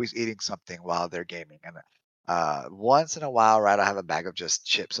is always eating something while they're gaming, and once in a while, right, I have a bag of just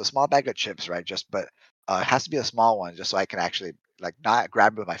chips, a small bag of chips, right? But it has to be a small one, just so I can actually like not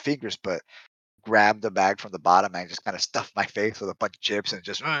grab it with my fingers, but grab the bag from the bottom and just kind of stuff my face with a bunch of chips and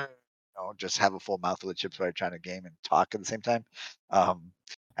just just have a full mouthful of chips while you're trying to game and talk at the same time. Um,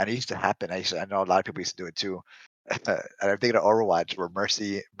 and it used to happen. I know a lot of people used to do it too. And I'm thinking of Overwatch where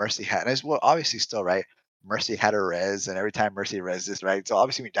Mercy had, and it's well obviously still right. Mercy had a res, and every time Mercy res this right. So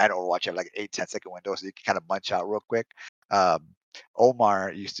obviously when you die in Overwatch, you have like 8-10 second window, so you can kind of munch out real quick. Um,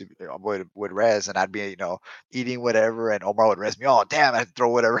 Omar used to would res, and I'd be eating whatever, and Omar would res me. Oh damn! I'd throw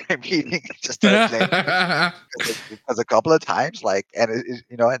whatever I'm eating, just start playing because a couple of times, like, and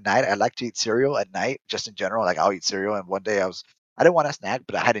at night, I like to eat cereal at night, just in general. Like, I'll eat cereal, and one day I didn't want a snack,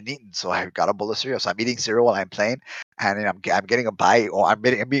 but I hadn't eaten, so I got a bowl of cereal. So I'm eating cereal while I'm playing, and then I'm getting a bite, or I'm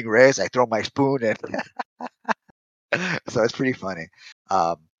being raised. I throw my spoon, and so it's pretty funny.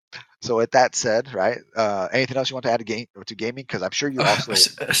 Um, so with that said, right? Anything else you want to add to gaming? Because I'm sure you also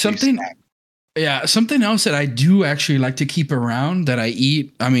do Something snack. Yeah, something else that I do actually like to keep around that I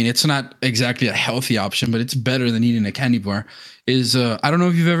eat. I mean, it's not exactly a healthy option, but it's better than eating a candy bar. Is I don't know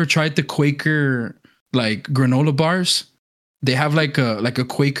if you've ever tried the Quaker like granola bars. They have like a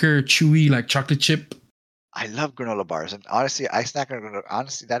Quaker chewy like chocolate chip. I love granola bars, and honestly, I snack on granola.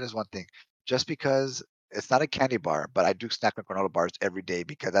 Honestly, that is one thing. Just because it's not a candy bar, but I do snack on granola bars every day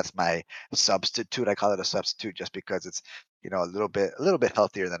because that's my substitute. I call it a substitute just because it's a little bit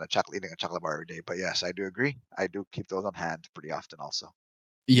healthier than a chocolate eating a chocolate bar every day. But yes, I do agree. I do keep those on hand pretty often also.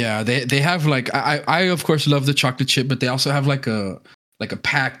 Yeah, they have like I of course love the chocolate chip, but they also have like a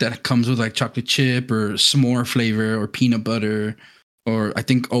pack that comes with like chocolate chip or s'more flavor or peanut butter or I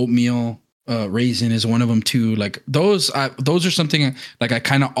think oatmeal raisin is one of them too. Like those are something like I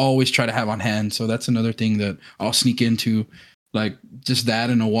kind of always try to have on hand. So that's another thing that I'll sneak into, like just that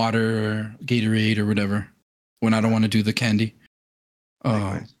in a water or Gatorade or whatever when I don't Yeah, want to do the candy. Uh,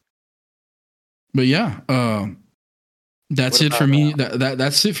 likewise. but yeah, What that's it for about me.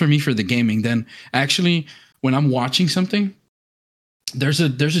 That's it for me for the gaming. Then actually, when I'm watching something, there's a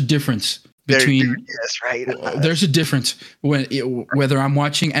difference there? between Yes, right. there's a difference whether I'm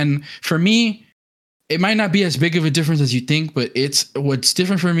watching, and for me it might not be as big of a difference as you think, but it's what's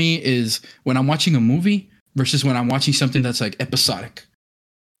different for me is when I'm watching a movie versus when I'm watching something that's like episodic,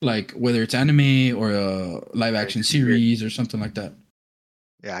 like whether it's anime or a live Okay, action weird. series or something like that.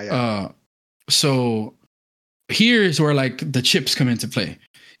 Yeah, yeah. uh so here's where like the chips come into play.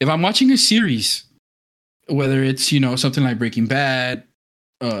 If I'm watching a series, whether it's something like Breaking Bad,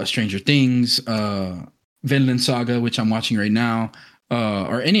 Stranger Things, Vinland Saga, which I'm watching right now,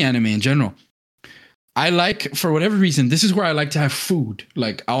 or any anime in general, I like, for whatever reason, this is where I like to have food.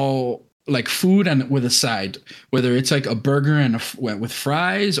 Like I'll like food and with a side, whether it's like a burger and with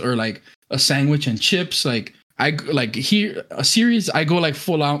fries or like a sandwich and chips. Like I like here a series, I go like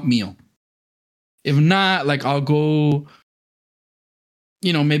full out meal. If not, like I'll go,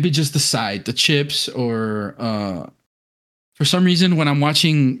 maybe just the side, the chips, or for some reason when I'm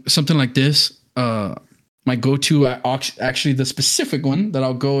watching something like this, my go-to actually the specific one that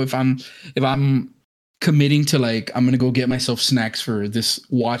I'll go if I'm committing to like I'm gonna go get myself snacks for this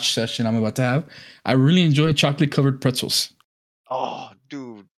watch session I'm about to have. I really enjoy chocolate covered pretzels. Oh,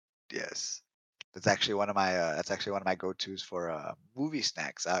 dude, yes. That's actually one of my go-tos for movie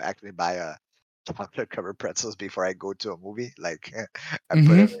snacks. I actually buy chocolate covered pretzels before I go to a movie. Like I Mm-hmm.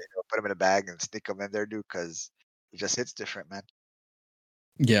 put them in a bag and stick them in there, dude, because it just hits different, man.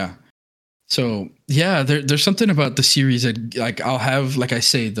 Yeah. So yeah, there's something about the series that like I'll have, like I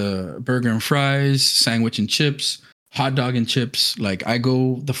say, the burger and fries, sandwich and chips, hot dog and chips. Like I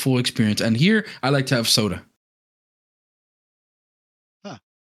go the full experience. And here I like to have soda. Huh.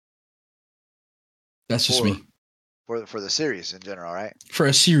 That's just For me. for the series in general, right? For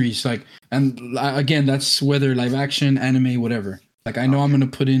a series, like, and again, that's whether live action, anime, whatever. Like I know I'm Okay.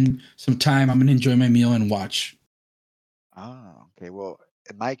 gonna put in some time. I'm gonna enjoy my meal and watch. Oh, okay. Well,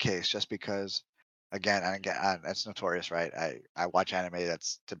 in my case, just because, again, that's notorious, right? I watch anime.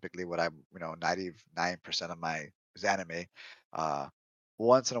 That's typically what I'm, 99% of my is anime. Uh,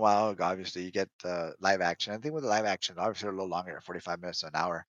 Once in a while, obviously, you get live action. I think with the live action, obviously, a little longer, 45 minutes to an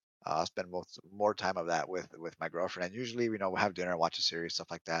hour. I'll spend more time of that with my girlfriend. And usually, we'll have dinner, watch a series,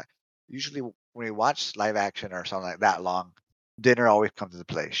 stuff like that. Usually, when we watch live action or something like that long, dinner always comes into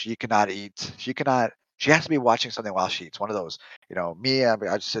play. She cannot eat. She has to be watching something while she eats. One of those, me, I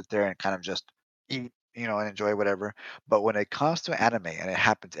just sit there and kind of just eat, and enjoy whatever. But when it comes to anime, and it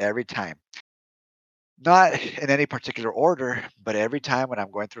happens every time, not in any particular order, but every time when I'm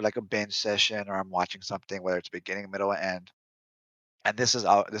going through like a binge session or I'm watching something, whether it's beginning, middle, and end, and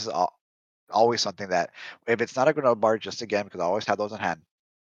always something that if it's not a granola bar, just again because I always have those on hand,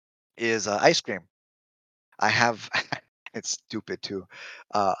 is ice cream. I have it's stupid too.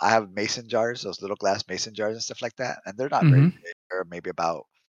 I have mason jars, those little glass mason jars and stuff like that, and they're not very Mm-hmm. big. They're maybe about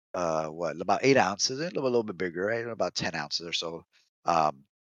about 8 ounces, a little bit bigger, right? About 10 ounces or so. Um,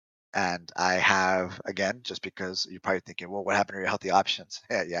 and I have again, just because you're probably thinking, well, what happened to your healthy options?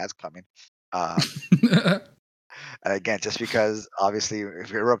 Yeah, yeah, it's coming. Um, and again, just because obviously,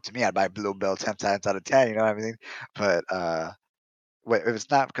 if it were up to me, I'd buy Blue Bell 10 times out of 10. You know what I mean? But wait, if it's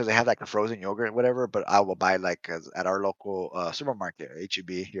not because they have like a frozen yogurt or whatever, but I will buy like at our local supermarket, HEB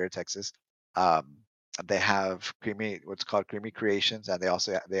here in Texas. Um, they have what's called creamy creations, and they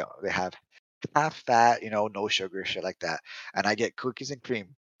have half fat, no sugar, shit like that. And I get cookies and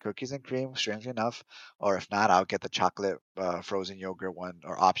cream, strangely enough. Or if not, I'll get the chocolate frozen yogurt one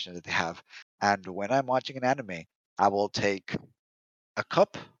or option that they have. And when I'm watching an anime, I will take a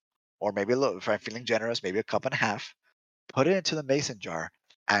cup, or maybe a little, if I'm feeling generous, maybe a cup and a half, put it into the mason jar,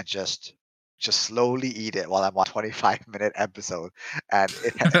 and just slowly eat it while I'm on 25-minute episode. And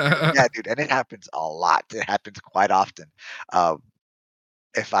yeah, dude, and it happens a lot. It happens quite often. Um,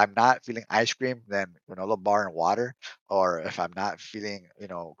 if I'm not feeling ice cream, then granola bar and water. Or if I'm not feeling,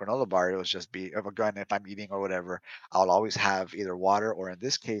 granola bar, it'll just be again, if I'm eating or whatever, I'll always have either water, or in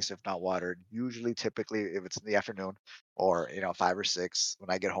this case, if not water, usually typically if it's in the afternoon, or 5 or 6 when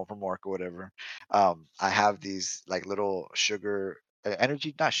I get home from work or whatever, I have these like little sugar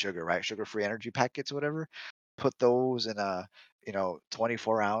energy, not sugar, right? Sugar-free energy packets or whatever. Put those in a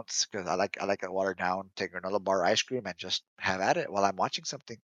 24 ounce, because I like it watered down. Take granola bar ice cream and just have at it while I'm watching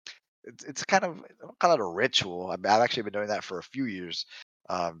something. It's kind of, I don't call it a ritual. I mean, I've actually been doing that for a few years.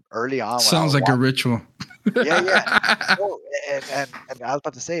 Early on when I Sounds was like a watching, ritual. yeah, yeah. Well, and I was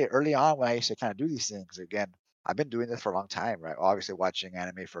about to say early on when I used to kind of do these things again. I've been doing this for a long time, right? Obviously watching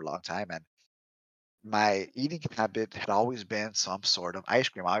anime for a long time, and my eating habit had always been some sort of ice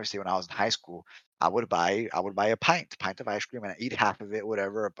cream. Obviously, when I was in high school, I would buy a pint of ice cream, and I eat half of it,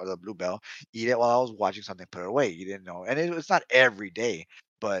 whatever, the Blue Bell. Eat it while I was watching something, put it away. You didn't know, and it's not every day,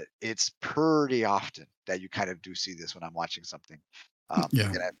 but it's pretty often that you kind of do see this when I'm watching something.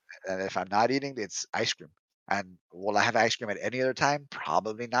 Yeah. And if I'm not eating, it's ice cream. And will I have ice cream at any other time?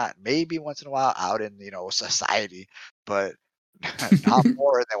 Probably not. Maybe once in a while out in society, but not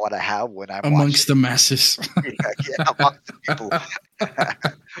more than what I have when I'm watching. Amongst the masses. Yeah, yeah, amongst the people,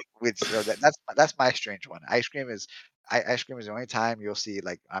 which so that's my strange one. Ice cream is the only time you'll see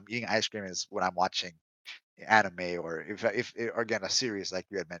like I'm eating ice cream is when I'm watching anime, or or again a series like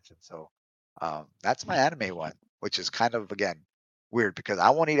you had mentioned. So that's my anime one, which is kind of again weird because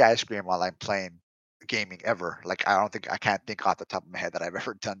I won't eat ice cream while I'm playing gaming ever. Like I can't think off the top of my head that I've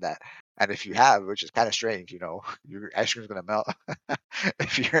ever done that. And if you have, which is kind of strange, your ice cream's gonna melt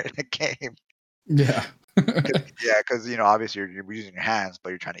if you're in a game. Yeah. Yeah, because obviously you're using your hands, but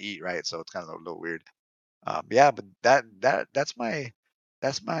you're trying to eat, right? So it's kind of a little weird. Yeah, but that's my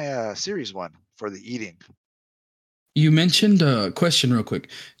series one for the eating. You mentioned a question real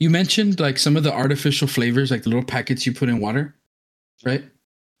quick. You mentioned like some of the artificial flavors, like the little packets you put in water, Mhm. right?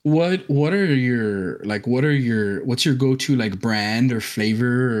 What's your go-to like brand or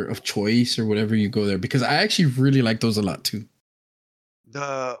flavor of choice or whatever you go there? Because I actually really like those a lot too.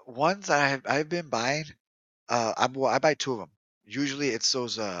 The ones I've been buying, I buy two of them. Usually it's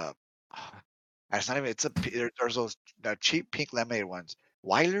those it's not even it's a there's those cheap pink lemonade ones.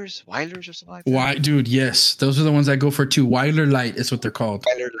 Weilers or something like that. Why, dude? Yes, those are the ones I go for too. Weiler Light is what they're called.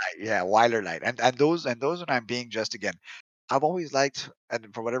 Weiler Light, yeah, Weiler Light, and those when I'm being just again, I've always liked,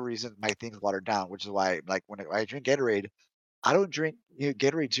 and for whatever reason, my things watered down, which is why, like, when I drink Gatorade, I don't drink,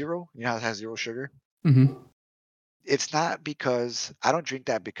 Gatorade Zero, how it has 0 sugar? Hmm. It's not because I don't drink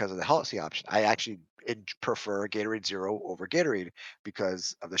that because of the healthy option. I actually prefer Gatorade Zero over Gatorade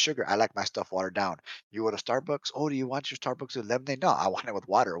because of the sugar. I like my stuff watered down. You go to Starbucks. Oh, do you want your Starbucks with lemonade? No, I want it with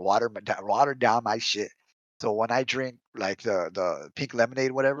water. Water down my shit. So when I drink like the pink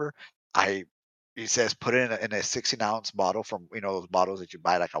lemonade, whatever, I it says put it in a 16-ounce bottle from those bottles that you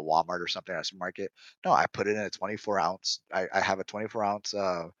buy like at Walmart or something at a supermarket. No, I put it in a 24-ounce. I have a 24-ounce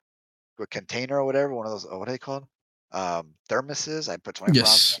a container or whatever, one of those, what are they called? Thermoses. I put 24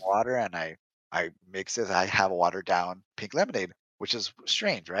 ounces Yes. of water and I mix it. I have a watered down pink lemonade, which is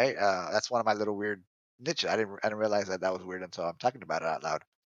strange, right? That's one of my little weird niches. I didn't realize that that was weird until I'm talking about it out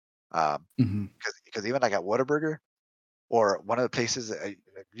loud. Hmm. Because even like at Whataburger or one of the places that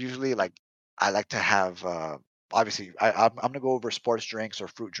usually like I like to have. Obviously, I'm gonna go over sports drinks or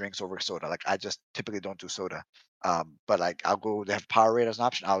fruit drinks over soda. Like I just typically don't do soda. But like I'll go. They have Powerade as an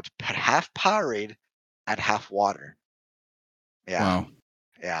option. I would put half Powerade and half water. Yeah, Wow.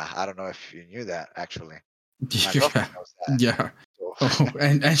 yeah. I don't know if you knew that actually. My Yeah. girlfriend knows Yeah. that. Oh,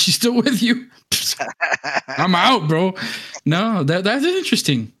 and she's still with you. So I'm out, bro. No, that's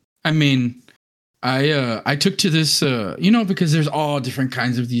interesting. I mean, I took to this because there's all different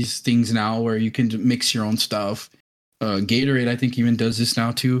kinds of these things now where you can mix your own stuff. Gatorade I think even does this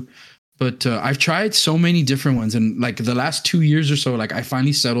now too. But I've tried so many different ones, and like the last 2 years or so, like I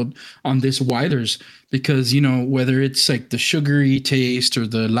finally settled on this Weilers because whether it's like the sugary taste or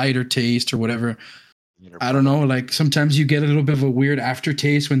the lighter taste or whatever, You're I don't probably know. Like sometimes you get a little bit of a weird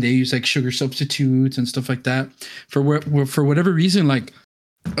aftertaste when they use like sugar substitutes and stuff like that. For whatever reason, like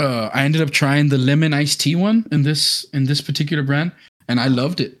I ended up trying the lemon iced tea one in this particular brand, and I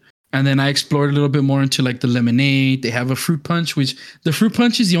loved it. And then I explored a little bit more into like the lemonade. They have a fruit punch, which the fruit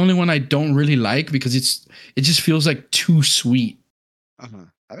punch is the only one I don't really like because it just feels like too sweet.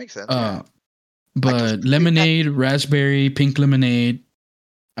 that makes sense. Yeah, Uh, like those but Kool-Aid lemonade, packets. raspberry, pink lemonade,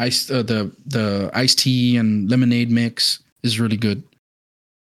 the iced tea and lemonade mix is really good.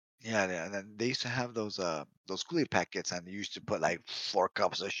 Yeah, yeah. And then they used to have those Kool-Aid packets, and you used to put like 4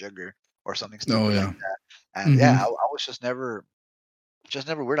 cups of sugar or something Oh stupid like yeah. that. And yeah, Mm-hmm. I was just never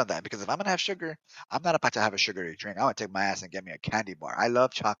weird on that because if I'm gonna have sugar, I'm not about to have a sugary drink. I'm gonna take my ass and get me a candy bar. I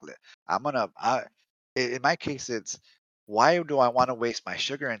love chocolate. In my case, it's why do I want to waste my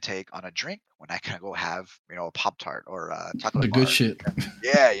sugar intake on a drink when I can go have a Pop Tart or a The chocolate good bar? shit.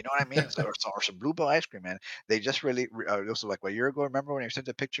 Yeah, you know what I mean. Or some Bluebell ice cream, man. They just really also like a year ago. Remember when you sent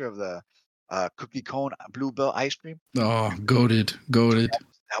a picture of the cookie cone Bluebell ice cream? Oh, goaded, goaded.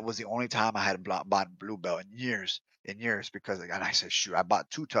 That was the only time I had bought Bluebell in years because and I said, shoot, I bought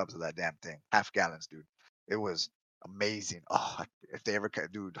 2 tubs of that damn thing, half gallons, dude. It was amazing. Oh, if they ever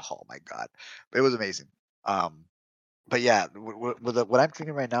could, dude. Oh my god, it was amazing. Um, but yeah, what I'm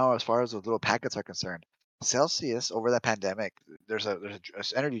thinking right now, as far as those little packets are concerned, Celsius over that pandemic, there's an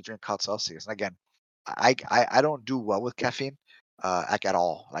energy drink called Celsius, and again, I don't do well with caffeine, like at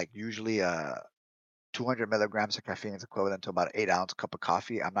all. Like usually, 200 milligrams of caffeine is equivalent to about an 8-ounce cup of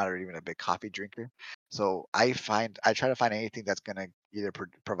coffee. I'm not even a big coffee drinker. So I try to find anything that's going to either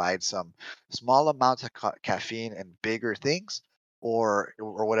provide some small amounts of caffeine and bigger things or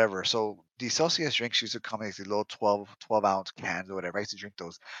whatever. So the Celsius drinks used to come in these little 12-ounce cans or whatever. I used to drink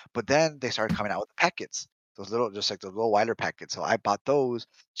those. But then they started coming out with packets, just like those little Weiler packets. So I bought those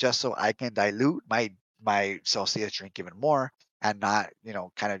just so I can dilute my Celsius drink even more and not,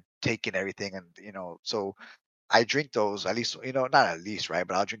 kind of taking everything and, so I drink those at least, not at least, right?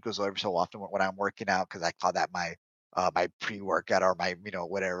 But I'll drink those every so often when I'm working out because I call that my pre-workout or my,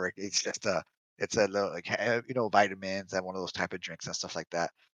 whatever. It's a little like vitamins and one of those type of drinks and stuff like that.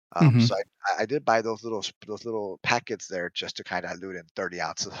 So Mm-hmm. I did buy those little packets there just to kind of dilute in 30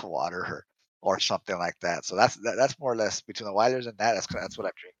 ounces of water or something like that. So that's more or less between the Weilers and that. That's what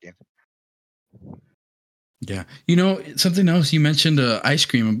I'm drinking. Yeah. Something else you mentioned ice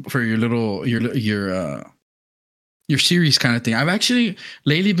cream for your little your series kind of thing. I've actually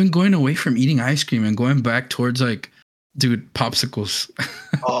lately been going away from eating ice cream and going back towards like dude, popsicles.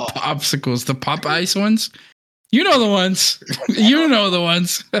 Oh, Popsicles, the pop ice ones. You know the ones. yes, I know. You know the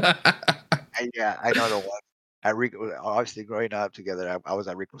ones. Yeah, I know the one. At Rico, obviously, growing up together, I was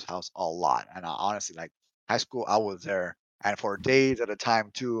at Rico's house a lot, and honestly, like high school, I was there, and for days at a time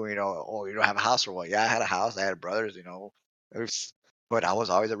too. Oh, you don't have a house or what? Yeah, I had a house. I had brothers. It was. But I was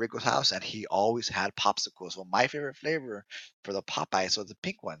always at Rico's house, and he always had popsicles. So my favorite flavor for the Popeyes was the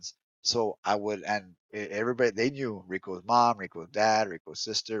pink ones. So I would, and everybody they knew Rico's mom, Rico's dad, Rico's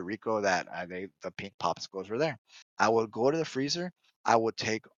sister, Rico that the pink popsicles were there. I would go to the freezer. I would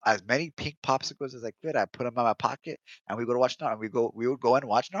take as many pink popsicles as I could. I put them in my pocket, and we go to watch Naruto. We would go and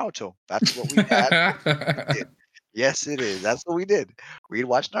watch Naruto. That's what we. That's what we did. Yes, it is. That's what we did. We'd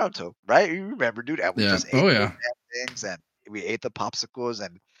watch Naruto, right? You remember, dude? And we Yeah. just ate Oh those yeah. damn things, and we ate the popsicles,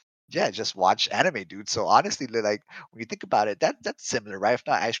 and yeah, just watch anime, dude. So honestly, like when you think about it, that's similar, right? If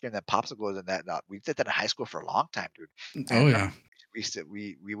not ice cream, then popsicles, and that. We did that in high school for a long time, dude. Oh And yeah. we used to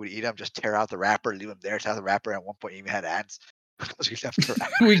we would eat them, just tear out the wrapper, leave them there, tear out the wrapper. At one point, even had ants because we left the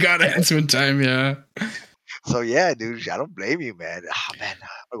wrapper. We got ants one time. Yeah. So yeah, dude, I don't blame you, man. Oh man, I'm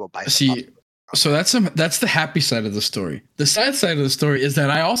gonna go buy some See, popsicles. so that's the happy side of the story. The sad side of the story is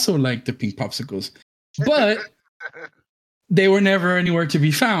that I also like the pink popsicles, but they were never anywhere to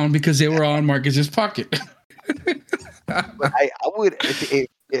be found because they were all in Marcus's pocket. But I would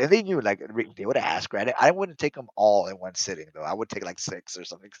if they knew like they would have asked, right? I wouldn't take them all in one sitting though. I would take like 6 or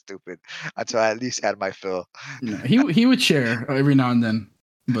something stupid until I at least had my fill. No, he would share every now and then,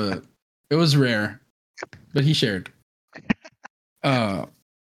 but it was rare. But he shared.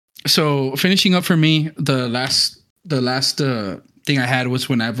 So finishing up for me, the last thing I had was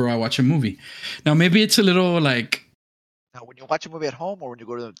whenever I watch a movie. Now maybe it's a little like Now, when you watch a movie at home or when you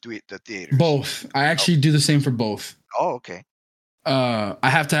go to the theaters? both. I actually do the same for both. Oh, okay. I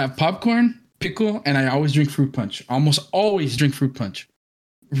have to have popcorn, pickle, and I always drink fruit punch. Almost always drink fruit punch.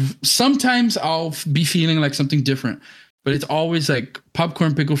 Sometimes I'll be feeling like something different, but it's always like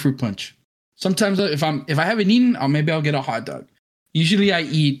popcorn, pickle, fruit punch. Sometimes if I haven't eaten, maybe I'll get a hot dog. Usually I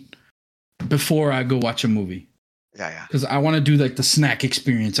eat before I go watch a movie. Yeah. Because I want to do like the snack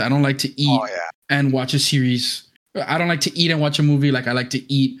experience. I don't like to eat and watch a series. I don't like to eat and watch a movie. Like I like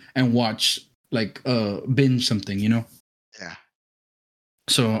to eat and watch like binge something, you know? Yeah.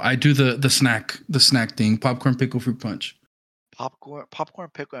 So I do the snack thing, popcorn, pickle, fruit punch. Popcorn,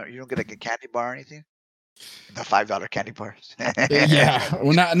 pickle. You don't get like a candy bar or anything? The $5 candy bars. Yeah,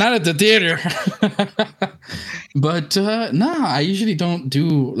 well, not at the theater. But nah, I usually don't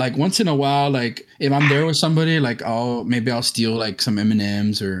do like once in a while. Like if I'm there with somebody, like I'll steal like some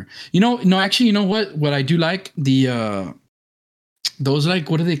M&Ms or no, actually, you know what I do like the those like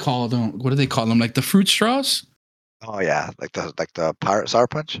what do they call them? What do they call them? Like the fruit straws. Oh yeah, like the pirate sour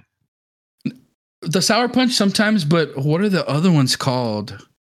punch. The sour punch sometimes, but what are the other ones called?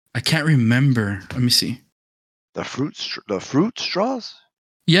 I can't remember. Let me see. The fruit straws.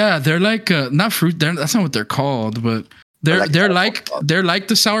 Yeah, they're like not fruit. That's not what they're called, but they're like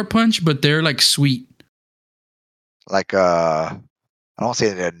the sour punch, but they're like sweet. Like I don't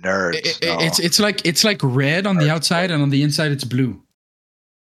say they're nerds. No. It's like red on the outside and on the inside it's blue.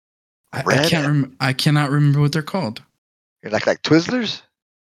 I can't I cannot remember what they're called. You're like Twizzlers.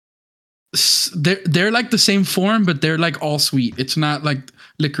 They're like the same form, but they're like all sweet. It's not like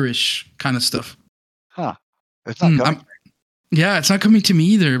licorice kind of stuff. Huh? It's not coming. Yeah, it's not coming to me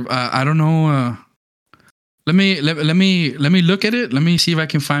either. I don't know. Let me look at it. Let me see if I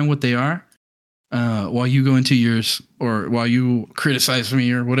can find what they are. While you go into yours, or while you criticize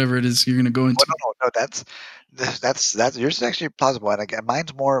me, or whatever it is you're gonna go into. Oh, no. That's yours is actually plausible, and again,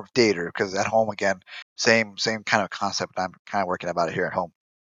 mine's more dater because at home again, same kind of concept. I'm kind of working about it here at home.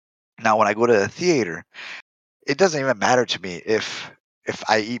 Now, when I go to the theater, it doesn't even matter to me if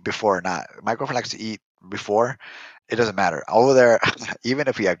I eat before or not. My girlfriend likes to eat before. It doesn't matter. Over there, even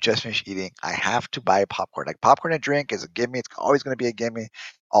if we have just finished eating, I have to buy popcorn. Like popcorn and drink is a gimme. It's always going to be a gimme.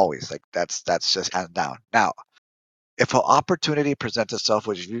 Always. Like that's just hands down. Now, if an opportunity presents itself,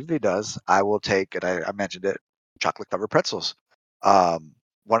 which it usually does, I will take, and I mentioned it, chocolate covered pretzels. One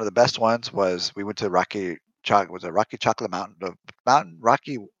of the best ones was we went to Rocky Chocolate Mountain,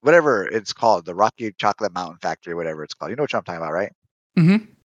 Rocky, whatever it's called, the Rocky Chocolate Mountain Factory, whatever it's called. You know what I'm talking about, right?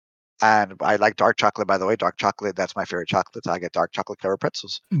 Mm-hmm. And I like dark chocolate, by the way. Dark chocolate, that's my favorite chocolate. So I get dark chocolate covered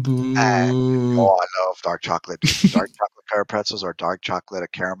pretzels. Boo. And I love dark chocolate. Dark chocolate covered pretzels or dark chocolate, a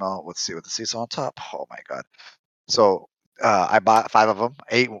caramel with the sea salt on top. Oh my god! So I bought 5 of them,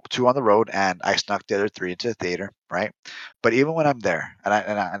 ate 2 on the road, and I snuck the other 3 into the theater, right? But even when I'm there, and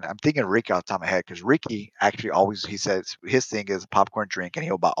I'm thinking Ricky off the top of my head, because Ricky actually always, he says his thing is popcorn drink, and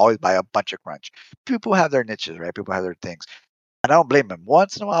he'll always buy a bunch of crunch. People have their niches, right? People have their things. And I don't blame him.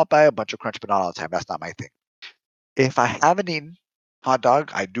 Once in a while, I'll buy a bunch of crunch, but not all the time. That's not my thing. If I haven't eaten hot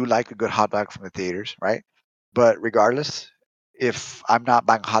dog, I do like a good hot dog from the theaters, right? But regardless, if I'm not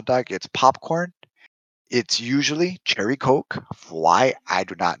buying a hot dog, it's popcorn. It's usually cherry Coke. Why? I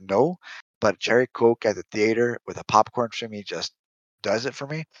do not know. But cherry Coke at the theater with a popcorn for me just does it for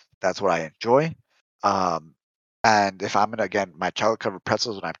me. That's what I enjoy. Um, and if I'm gonna again my chocolate covered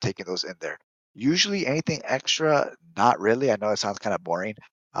pretzels when I'm taking those in there. Usually anything extra, not really. I know it sounds kind of boring,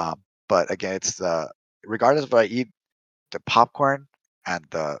 but again, it's the regardless of what I eat, the popcorn and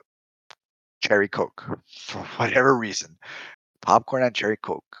the cherry coke for whatever reason. Popcorn and cherry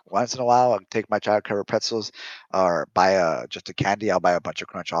coke. Once in a while, I'll take my chocolate covered pretzels or buy just a candy. I'll buy a bunch of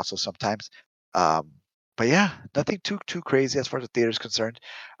crunch also sometimes. Um, but yeah, nothing too crazy as far as the theater is concerned.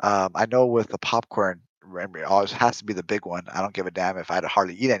 I know with the popcorn, remember, it always has to be the big one. I don't give a damn if I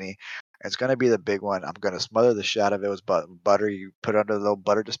hardly eat any. It's gonna be the big one. I'm gonna smother the shit out of it with butter. You put it under the little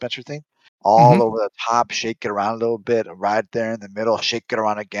butter dispenser thing, all Mm-hmm. over the top. Shake it around a little bit, right there in the middle. Shake it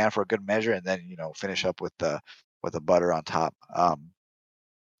around again for a good measure, and then finish up with the butter on top.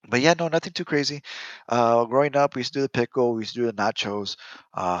 But yeah, no, nothing too crazy. Growing up, we used to do the pickle, we used to do the nachos.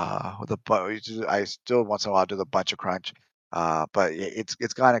 With I still once in a while do the bunch of crunch. But it's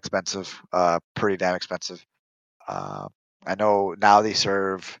gotten expensive, pretty damn expensive. Uh, I know now they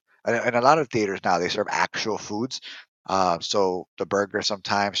serve in a lot of theaters now they serve actual foods. So the burger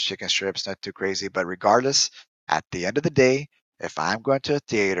sometimes, chicken strips, not too crazy. But regardless, at the end of the day, if I'm going to a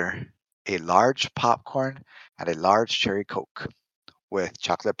theater, a large popcorn and a large cherry coke with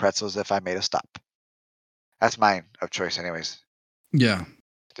chocolate pretzels if I made a stop. That's mine of choice, anyways. Yeah.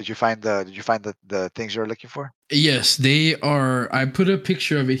 Did you find the things you were looking for? Yes, they are. I put a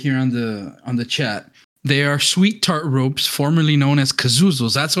picture of it here on the chat. They are sweet tart ropes, formerly known as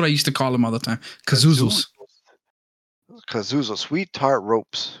kazuzos. That's what I used to call them all the time. Kazoo, Kazuzos. Kazuzo, sweet tart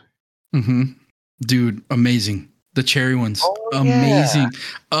ropes. Mm-hmm. Dude, amazing. The cherry ones, Oh yeah, amazing,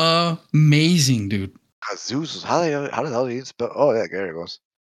 amazing, dude. Kazuzos. How the hell do you spell? Oh yeah, there it goes.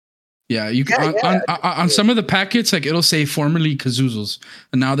 Yeah, you can Yeah, yeah. on some of the packets, like it'll say formerly kazuzos,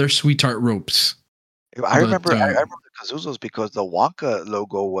 and now they're sweet tart ropes. I But remember. I remember the Kazuzos because the Wonka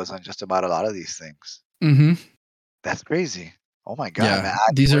logo was on just about a lot of these things. mhm. That's crazy. Oh my god, Yeah, man!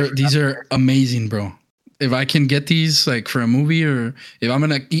 I totally forgot. these are amazing, bro. If I can get these like for a movie, or if I'm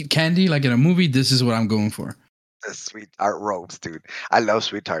gonna eat candy like in a movie, this is what I'm going for. The sweet tart ropes, dude. I love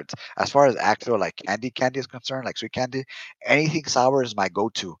sweet tarts. As far as actual like candy is concerned, like sweet candy, anything sour is my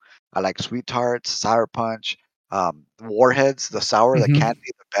go-to. I like sweet tarts, sour punch, warheads. The sour the Hmm. candy,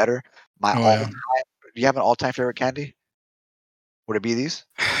 the better. My Oh all yeah. time. Do you have an all-time favorite candy? Would it be these?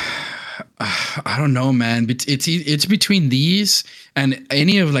 I don't know, man. It's between these and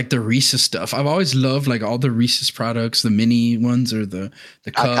any of like the Reese's stuff. I've always loved like all the Reese's products, the mini ones or the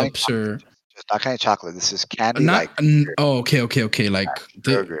Not counting cups chocolate. or Just not counting chocolate. This is candy not. like Oh, okay. Like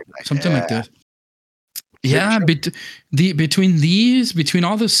the sugar. Like something yeah, like this. sugar, Yeah, sugar. between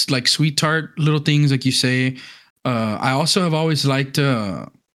all this like sweet tart little things like you say, I also have always liked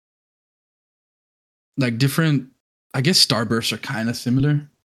like different. I guess Starbursts are kind of similar.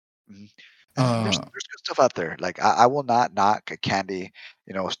 Mhm. Uh, There's good stuff out there. Like I will not knock a candy,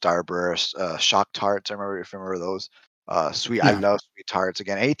 Starburst, Shock Tarts. I remember if you remember those. Sweet. I yeah, love sweet tarts.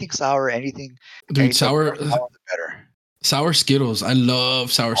 Again, anything sour, dude, anything more sour the better. sour Skittles. I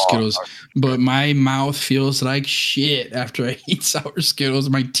love sour Oh, Skittles, sour's but good. my mouth feels like shit after I eat sour Skittles.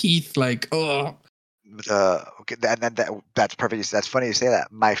 My teeth like oh. Okay, that's perfect. That's funny you say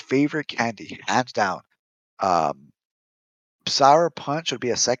that. My favorite candy, hands down. Um, Sour Punch would be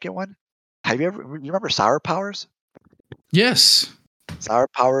a second one. You remember Sour Powers? Yes. Sour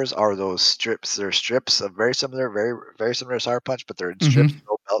Powers are those strips. They're strips of very similar to Sour Punch, but they're in strips, Mm-hmm.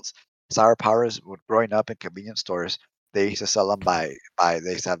 no belts. Sour Powers, growing up in convenience stores, they used to sell them by.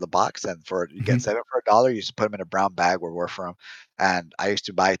 They used to have the box, and for you get Mm-hmm. 7 for $1. You used to put them in a brown bag where we're from, and I used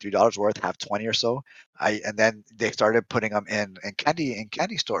to buy $3 worth, have 20 or so. And then they started putting them in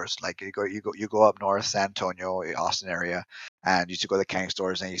candy stores. Like you go up north, San Antonio, Austin area, and you used to go to the candy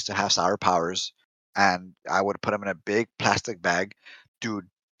stores, and they used to have Sour Powers, and I would put them in a big plastic bag. Dude,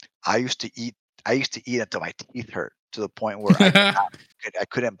 I used to eat I used to eat until my teeth hurt to the point where I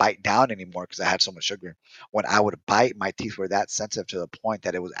couldn't bite down anymore because I had so much sugar. When I would bite, my teeth were that sensitive to the point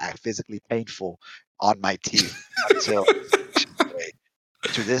that it was physically painful on my teeth until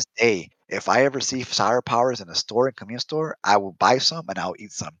to this day, if I ever see sour powers in a store, in convenience store, I will buy some and I'll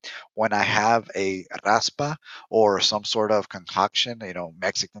eat some. When I have a raspa or some sort of concoction,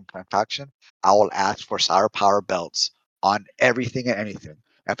 Mexican concoction, I will ask for sour power belts on everything and anything.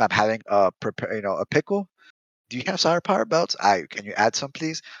 If I'm having a pickle, do you have sour power belts? Can you add some,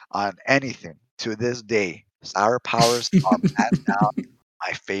 please? On anything to this day, sour powers are hands down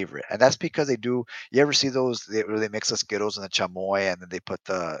my favorite, and that's because they do. You ever see those? Where they mix the Skittles and the chamoy, and then they put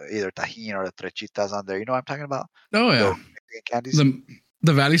the either tajin or the trechitas on there. You know what I'm talking about? Oh Those yeah. Mexican candies.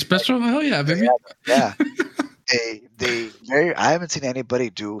 The Valley Special. Hell yeah, baby. Yeah, yeah. I haven't seen anybody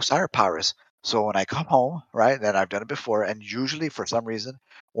do sour powers. So when I come home, right, then I've done it before, and usually for some reason,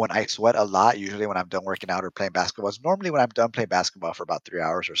 when I sweat a lot, usually when I'm done working out or playing basketball, it's normally when I'm done playing basketball for about 3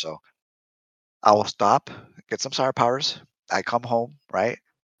 hours or so. I will stop, get some sour powers. I come home, right,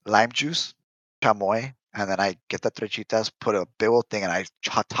 lime juice, chamoy, and then I get the trechitas, put a big old thing, and I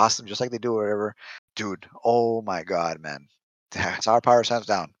toss them just like they do or whatever. Dude, oh my god, man, sour powers hands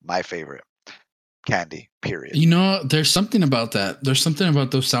down, my favorite candy. Period. You know, there's something about that. There's something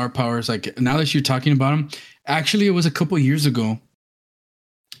about those sour powers. Like now that you're talking about them, actually, it was a couple years ago.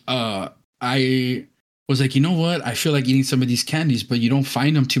 I was like, you know what? I feel like eating some of these candies, but you don't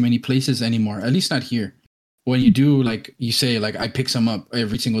find them too many places anymore. At least not here. When you do, like you say, like I pick some up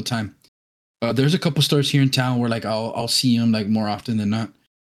every single time. There's a couple stores here in town where like I'll see them like more often than not.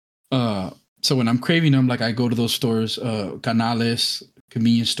 So when I'm craving them, like I go to those stores, Canales,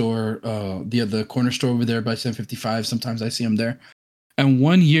 convenience store, the corner store over there by 755. Sometimes I see them there. And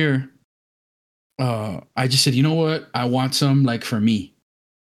one year, I just said, you know what? I want some like for me.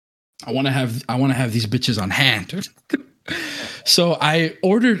 I want to have these bitches on hand. So I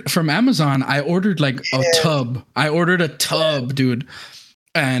ordered from Amazon. I ordered like a tub. I ordered a tub, dude.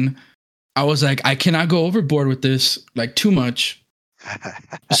 And I was like, I cannot go overboard with this, like too much.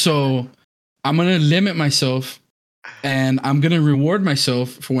 So I'm going to limit myself and I'm going to reward myself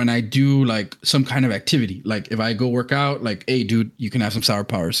for when I do like some kind of activity. Like if I go work out, like, hey, dude, you can have some sour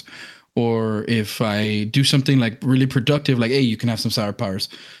powers. Or if I do something like really productive, like, hey, you can have some sour powers.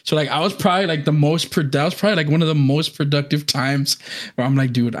 So like I was probably like that was probably like one of the most productive times where I'm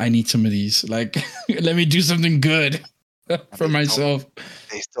like, dude, I need some of these. Like, let me do something good for myself.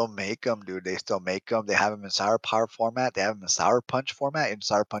 They still make them, dude. They still make them. They have them in sour power format. They have them in sour punch format. And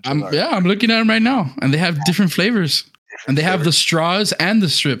sour punches are I'm looking at them right now, and they have different flavors, and they have the straws and the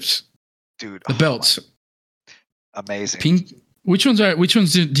strips, dude. The belts, amazing. Pink. Which ones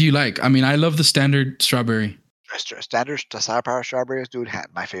do you like? I mean, I love the standard strawberry. Standard sour power strawberries, dude.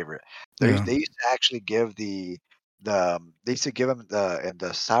 My favorite. They used to actually give they used to give them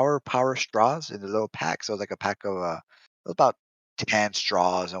the sour power straws in the little pack. So it was like a pack of about 10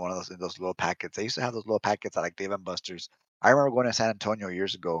 straws and one of those in those little packets. They used to have those little packets at like Dave and Buster's. I remember going to San Antonio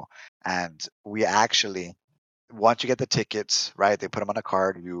years ago, and we actually once you get the tickets, right? They put them on a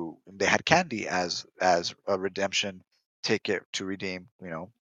card. They had candy as a redemption ticket to redeem,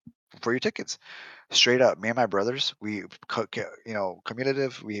 for your tickets. Straight up, me and my brothers,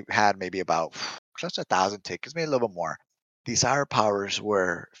 cumulative, we had maybe about close to 1,000 tickets, maybe a little bit more. These hour powers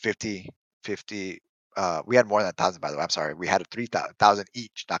were 50, 50. We had more than 1,000, by the way. I'm sorry. We had 3,000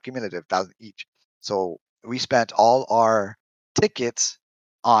 each, not cumulative, 1,000 each. So we spent all our tickets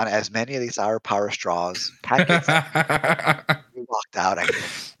on as many of these hour power straws packets. We walked out. I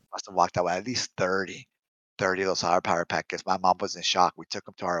must have walked out with at least 30 of those higher power packets. My mom was in shock. We took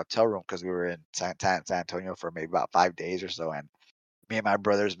them to our hotel room because we were in San Antonio for maybe about 5 days or so. And me and my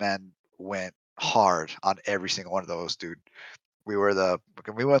brothers, man, went hard on every single one of those, dude. We were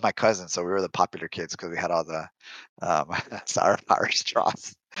with my cousins, so we were the popular kids because we had all the sour power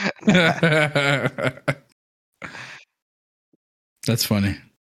straws. That's funny.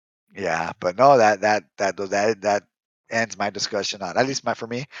 Yeah, but no, that ends my discussion on, at least for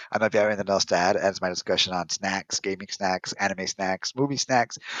me. I don't know if you have anything else to add. Ends my discussion on snacks, gaming snacks, anime snacks, movie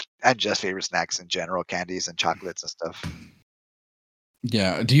snacks, and just favorite snacks in general, candies and chocolates and stuff.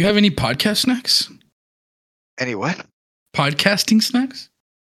 Yeah. Do you have any podcast snacks? Any what? Podcasting snacks?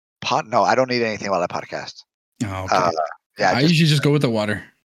 No, I don't need anything while I podcast. Oh, okay. Yeah, I usually just go with the water.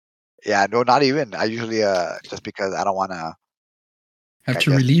 Yeah, no, not even. I usually just because I don't want to have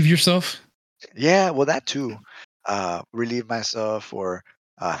to relieve yourself. Yeah, well, that too. Relieve myself or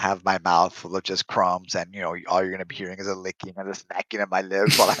have my mouth full of just crumbs, and all you're gonna be hearing is a licking and a smacking of my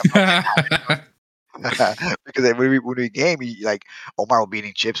lips while I'm because when we game, like Omar will be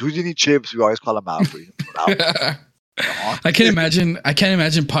eating chips. Who's eating chips? We always call him out. I can't imagine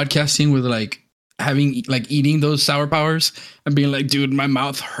podcasting with like having like eating those sour powers and being like, dude, my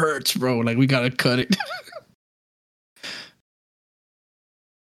mouth hurts, bro. Like we gotta cut it.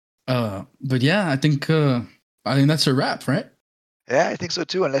 But yeah, I think that's a wrap, right? Yeah, I think so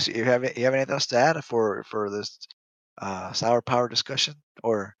too. Unless you have anything else to add for this sour power discussion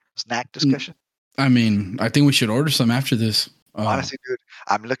or snack discussion. I mean, I think we should order some after this. Honestly, dude,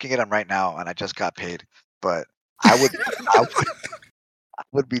 I'm looking at them right now, and I just got paid. But I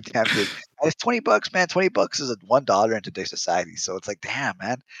would be tempted. And it's $20, man. $20 is $1 in today's society. So it's like, damn,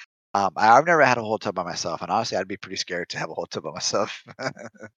 man. I've never had a whole tub by myself, and honestly, I'd be pretty scared to have a whole tub by myself.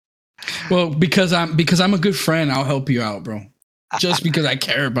 Well, because I'm a good friend, I'll help you out, bro. Just because I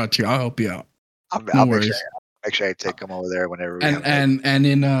care about you, I'll help you out. No worries. Make sure I take them over there whenever we have like. And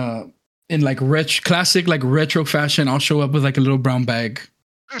in like classic like retro fashion, I'll show up with like a little brown bag.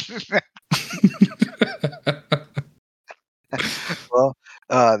 Well,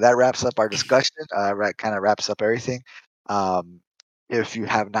 that wraps up our discussion. Kind of wraps up everything. Um, if you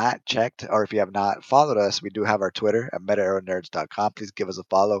have not checked or if you have not followed us, we do have our Twitter at metaeronerds.com. Please give us a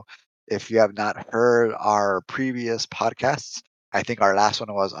follow. If you have not heard our previous podcasts, I think our last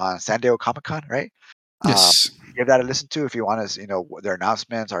one was on San Diego Comic Con, right? Um, Yes. give that a listen to if you want to, their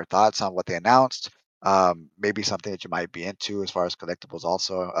announcements, our thoughts on what they announced. Maybe something that you might be into as far as collectibles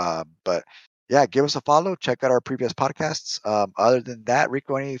also. But yeah, give us a follow. Check out our previous podcasts. Other than that,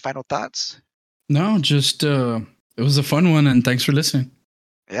 Rico, any final thoughts? No, just it was a fun one, and thanks for listening.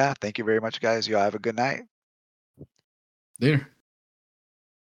 Yeah, thank you very much, guys. You all have a good night. Later.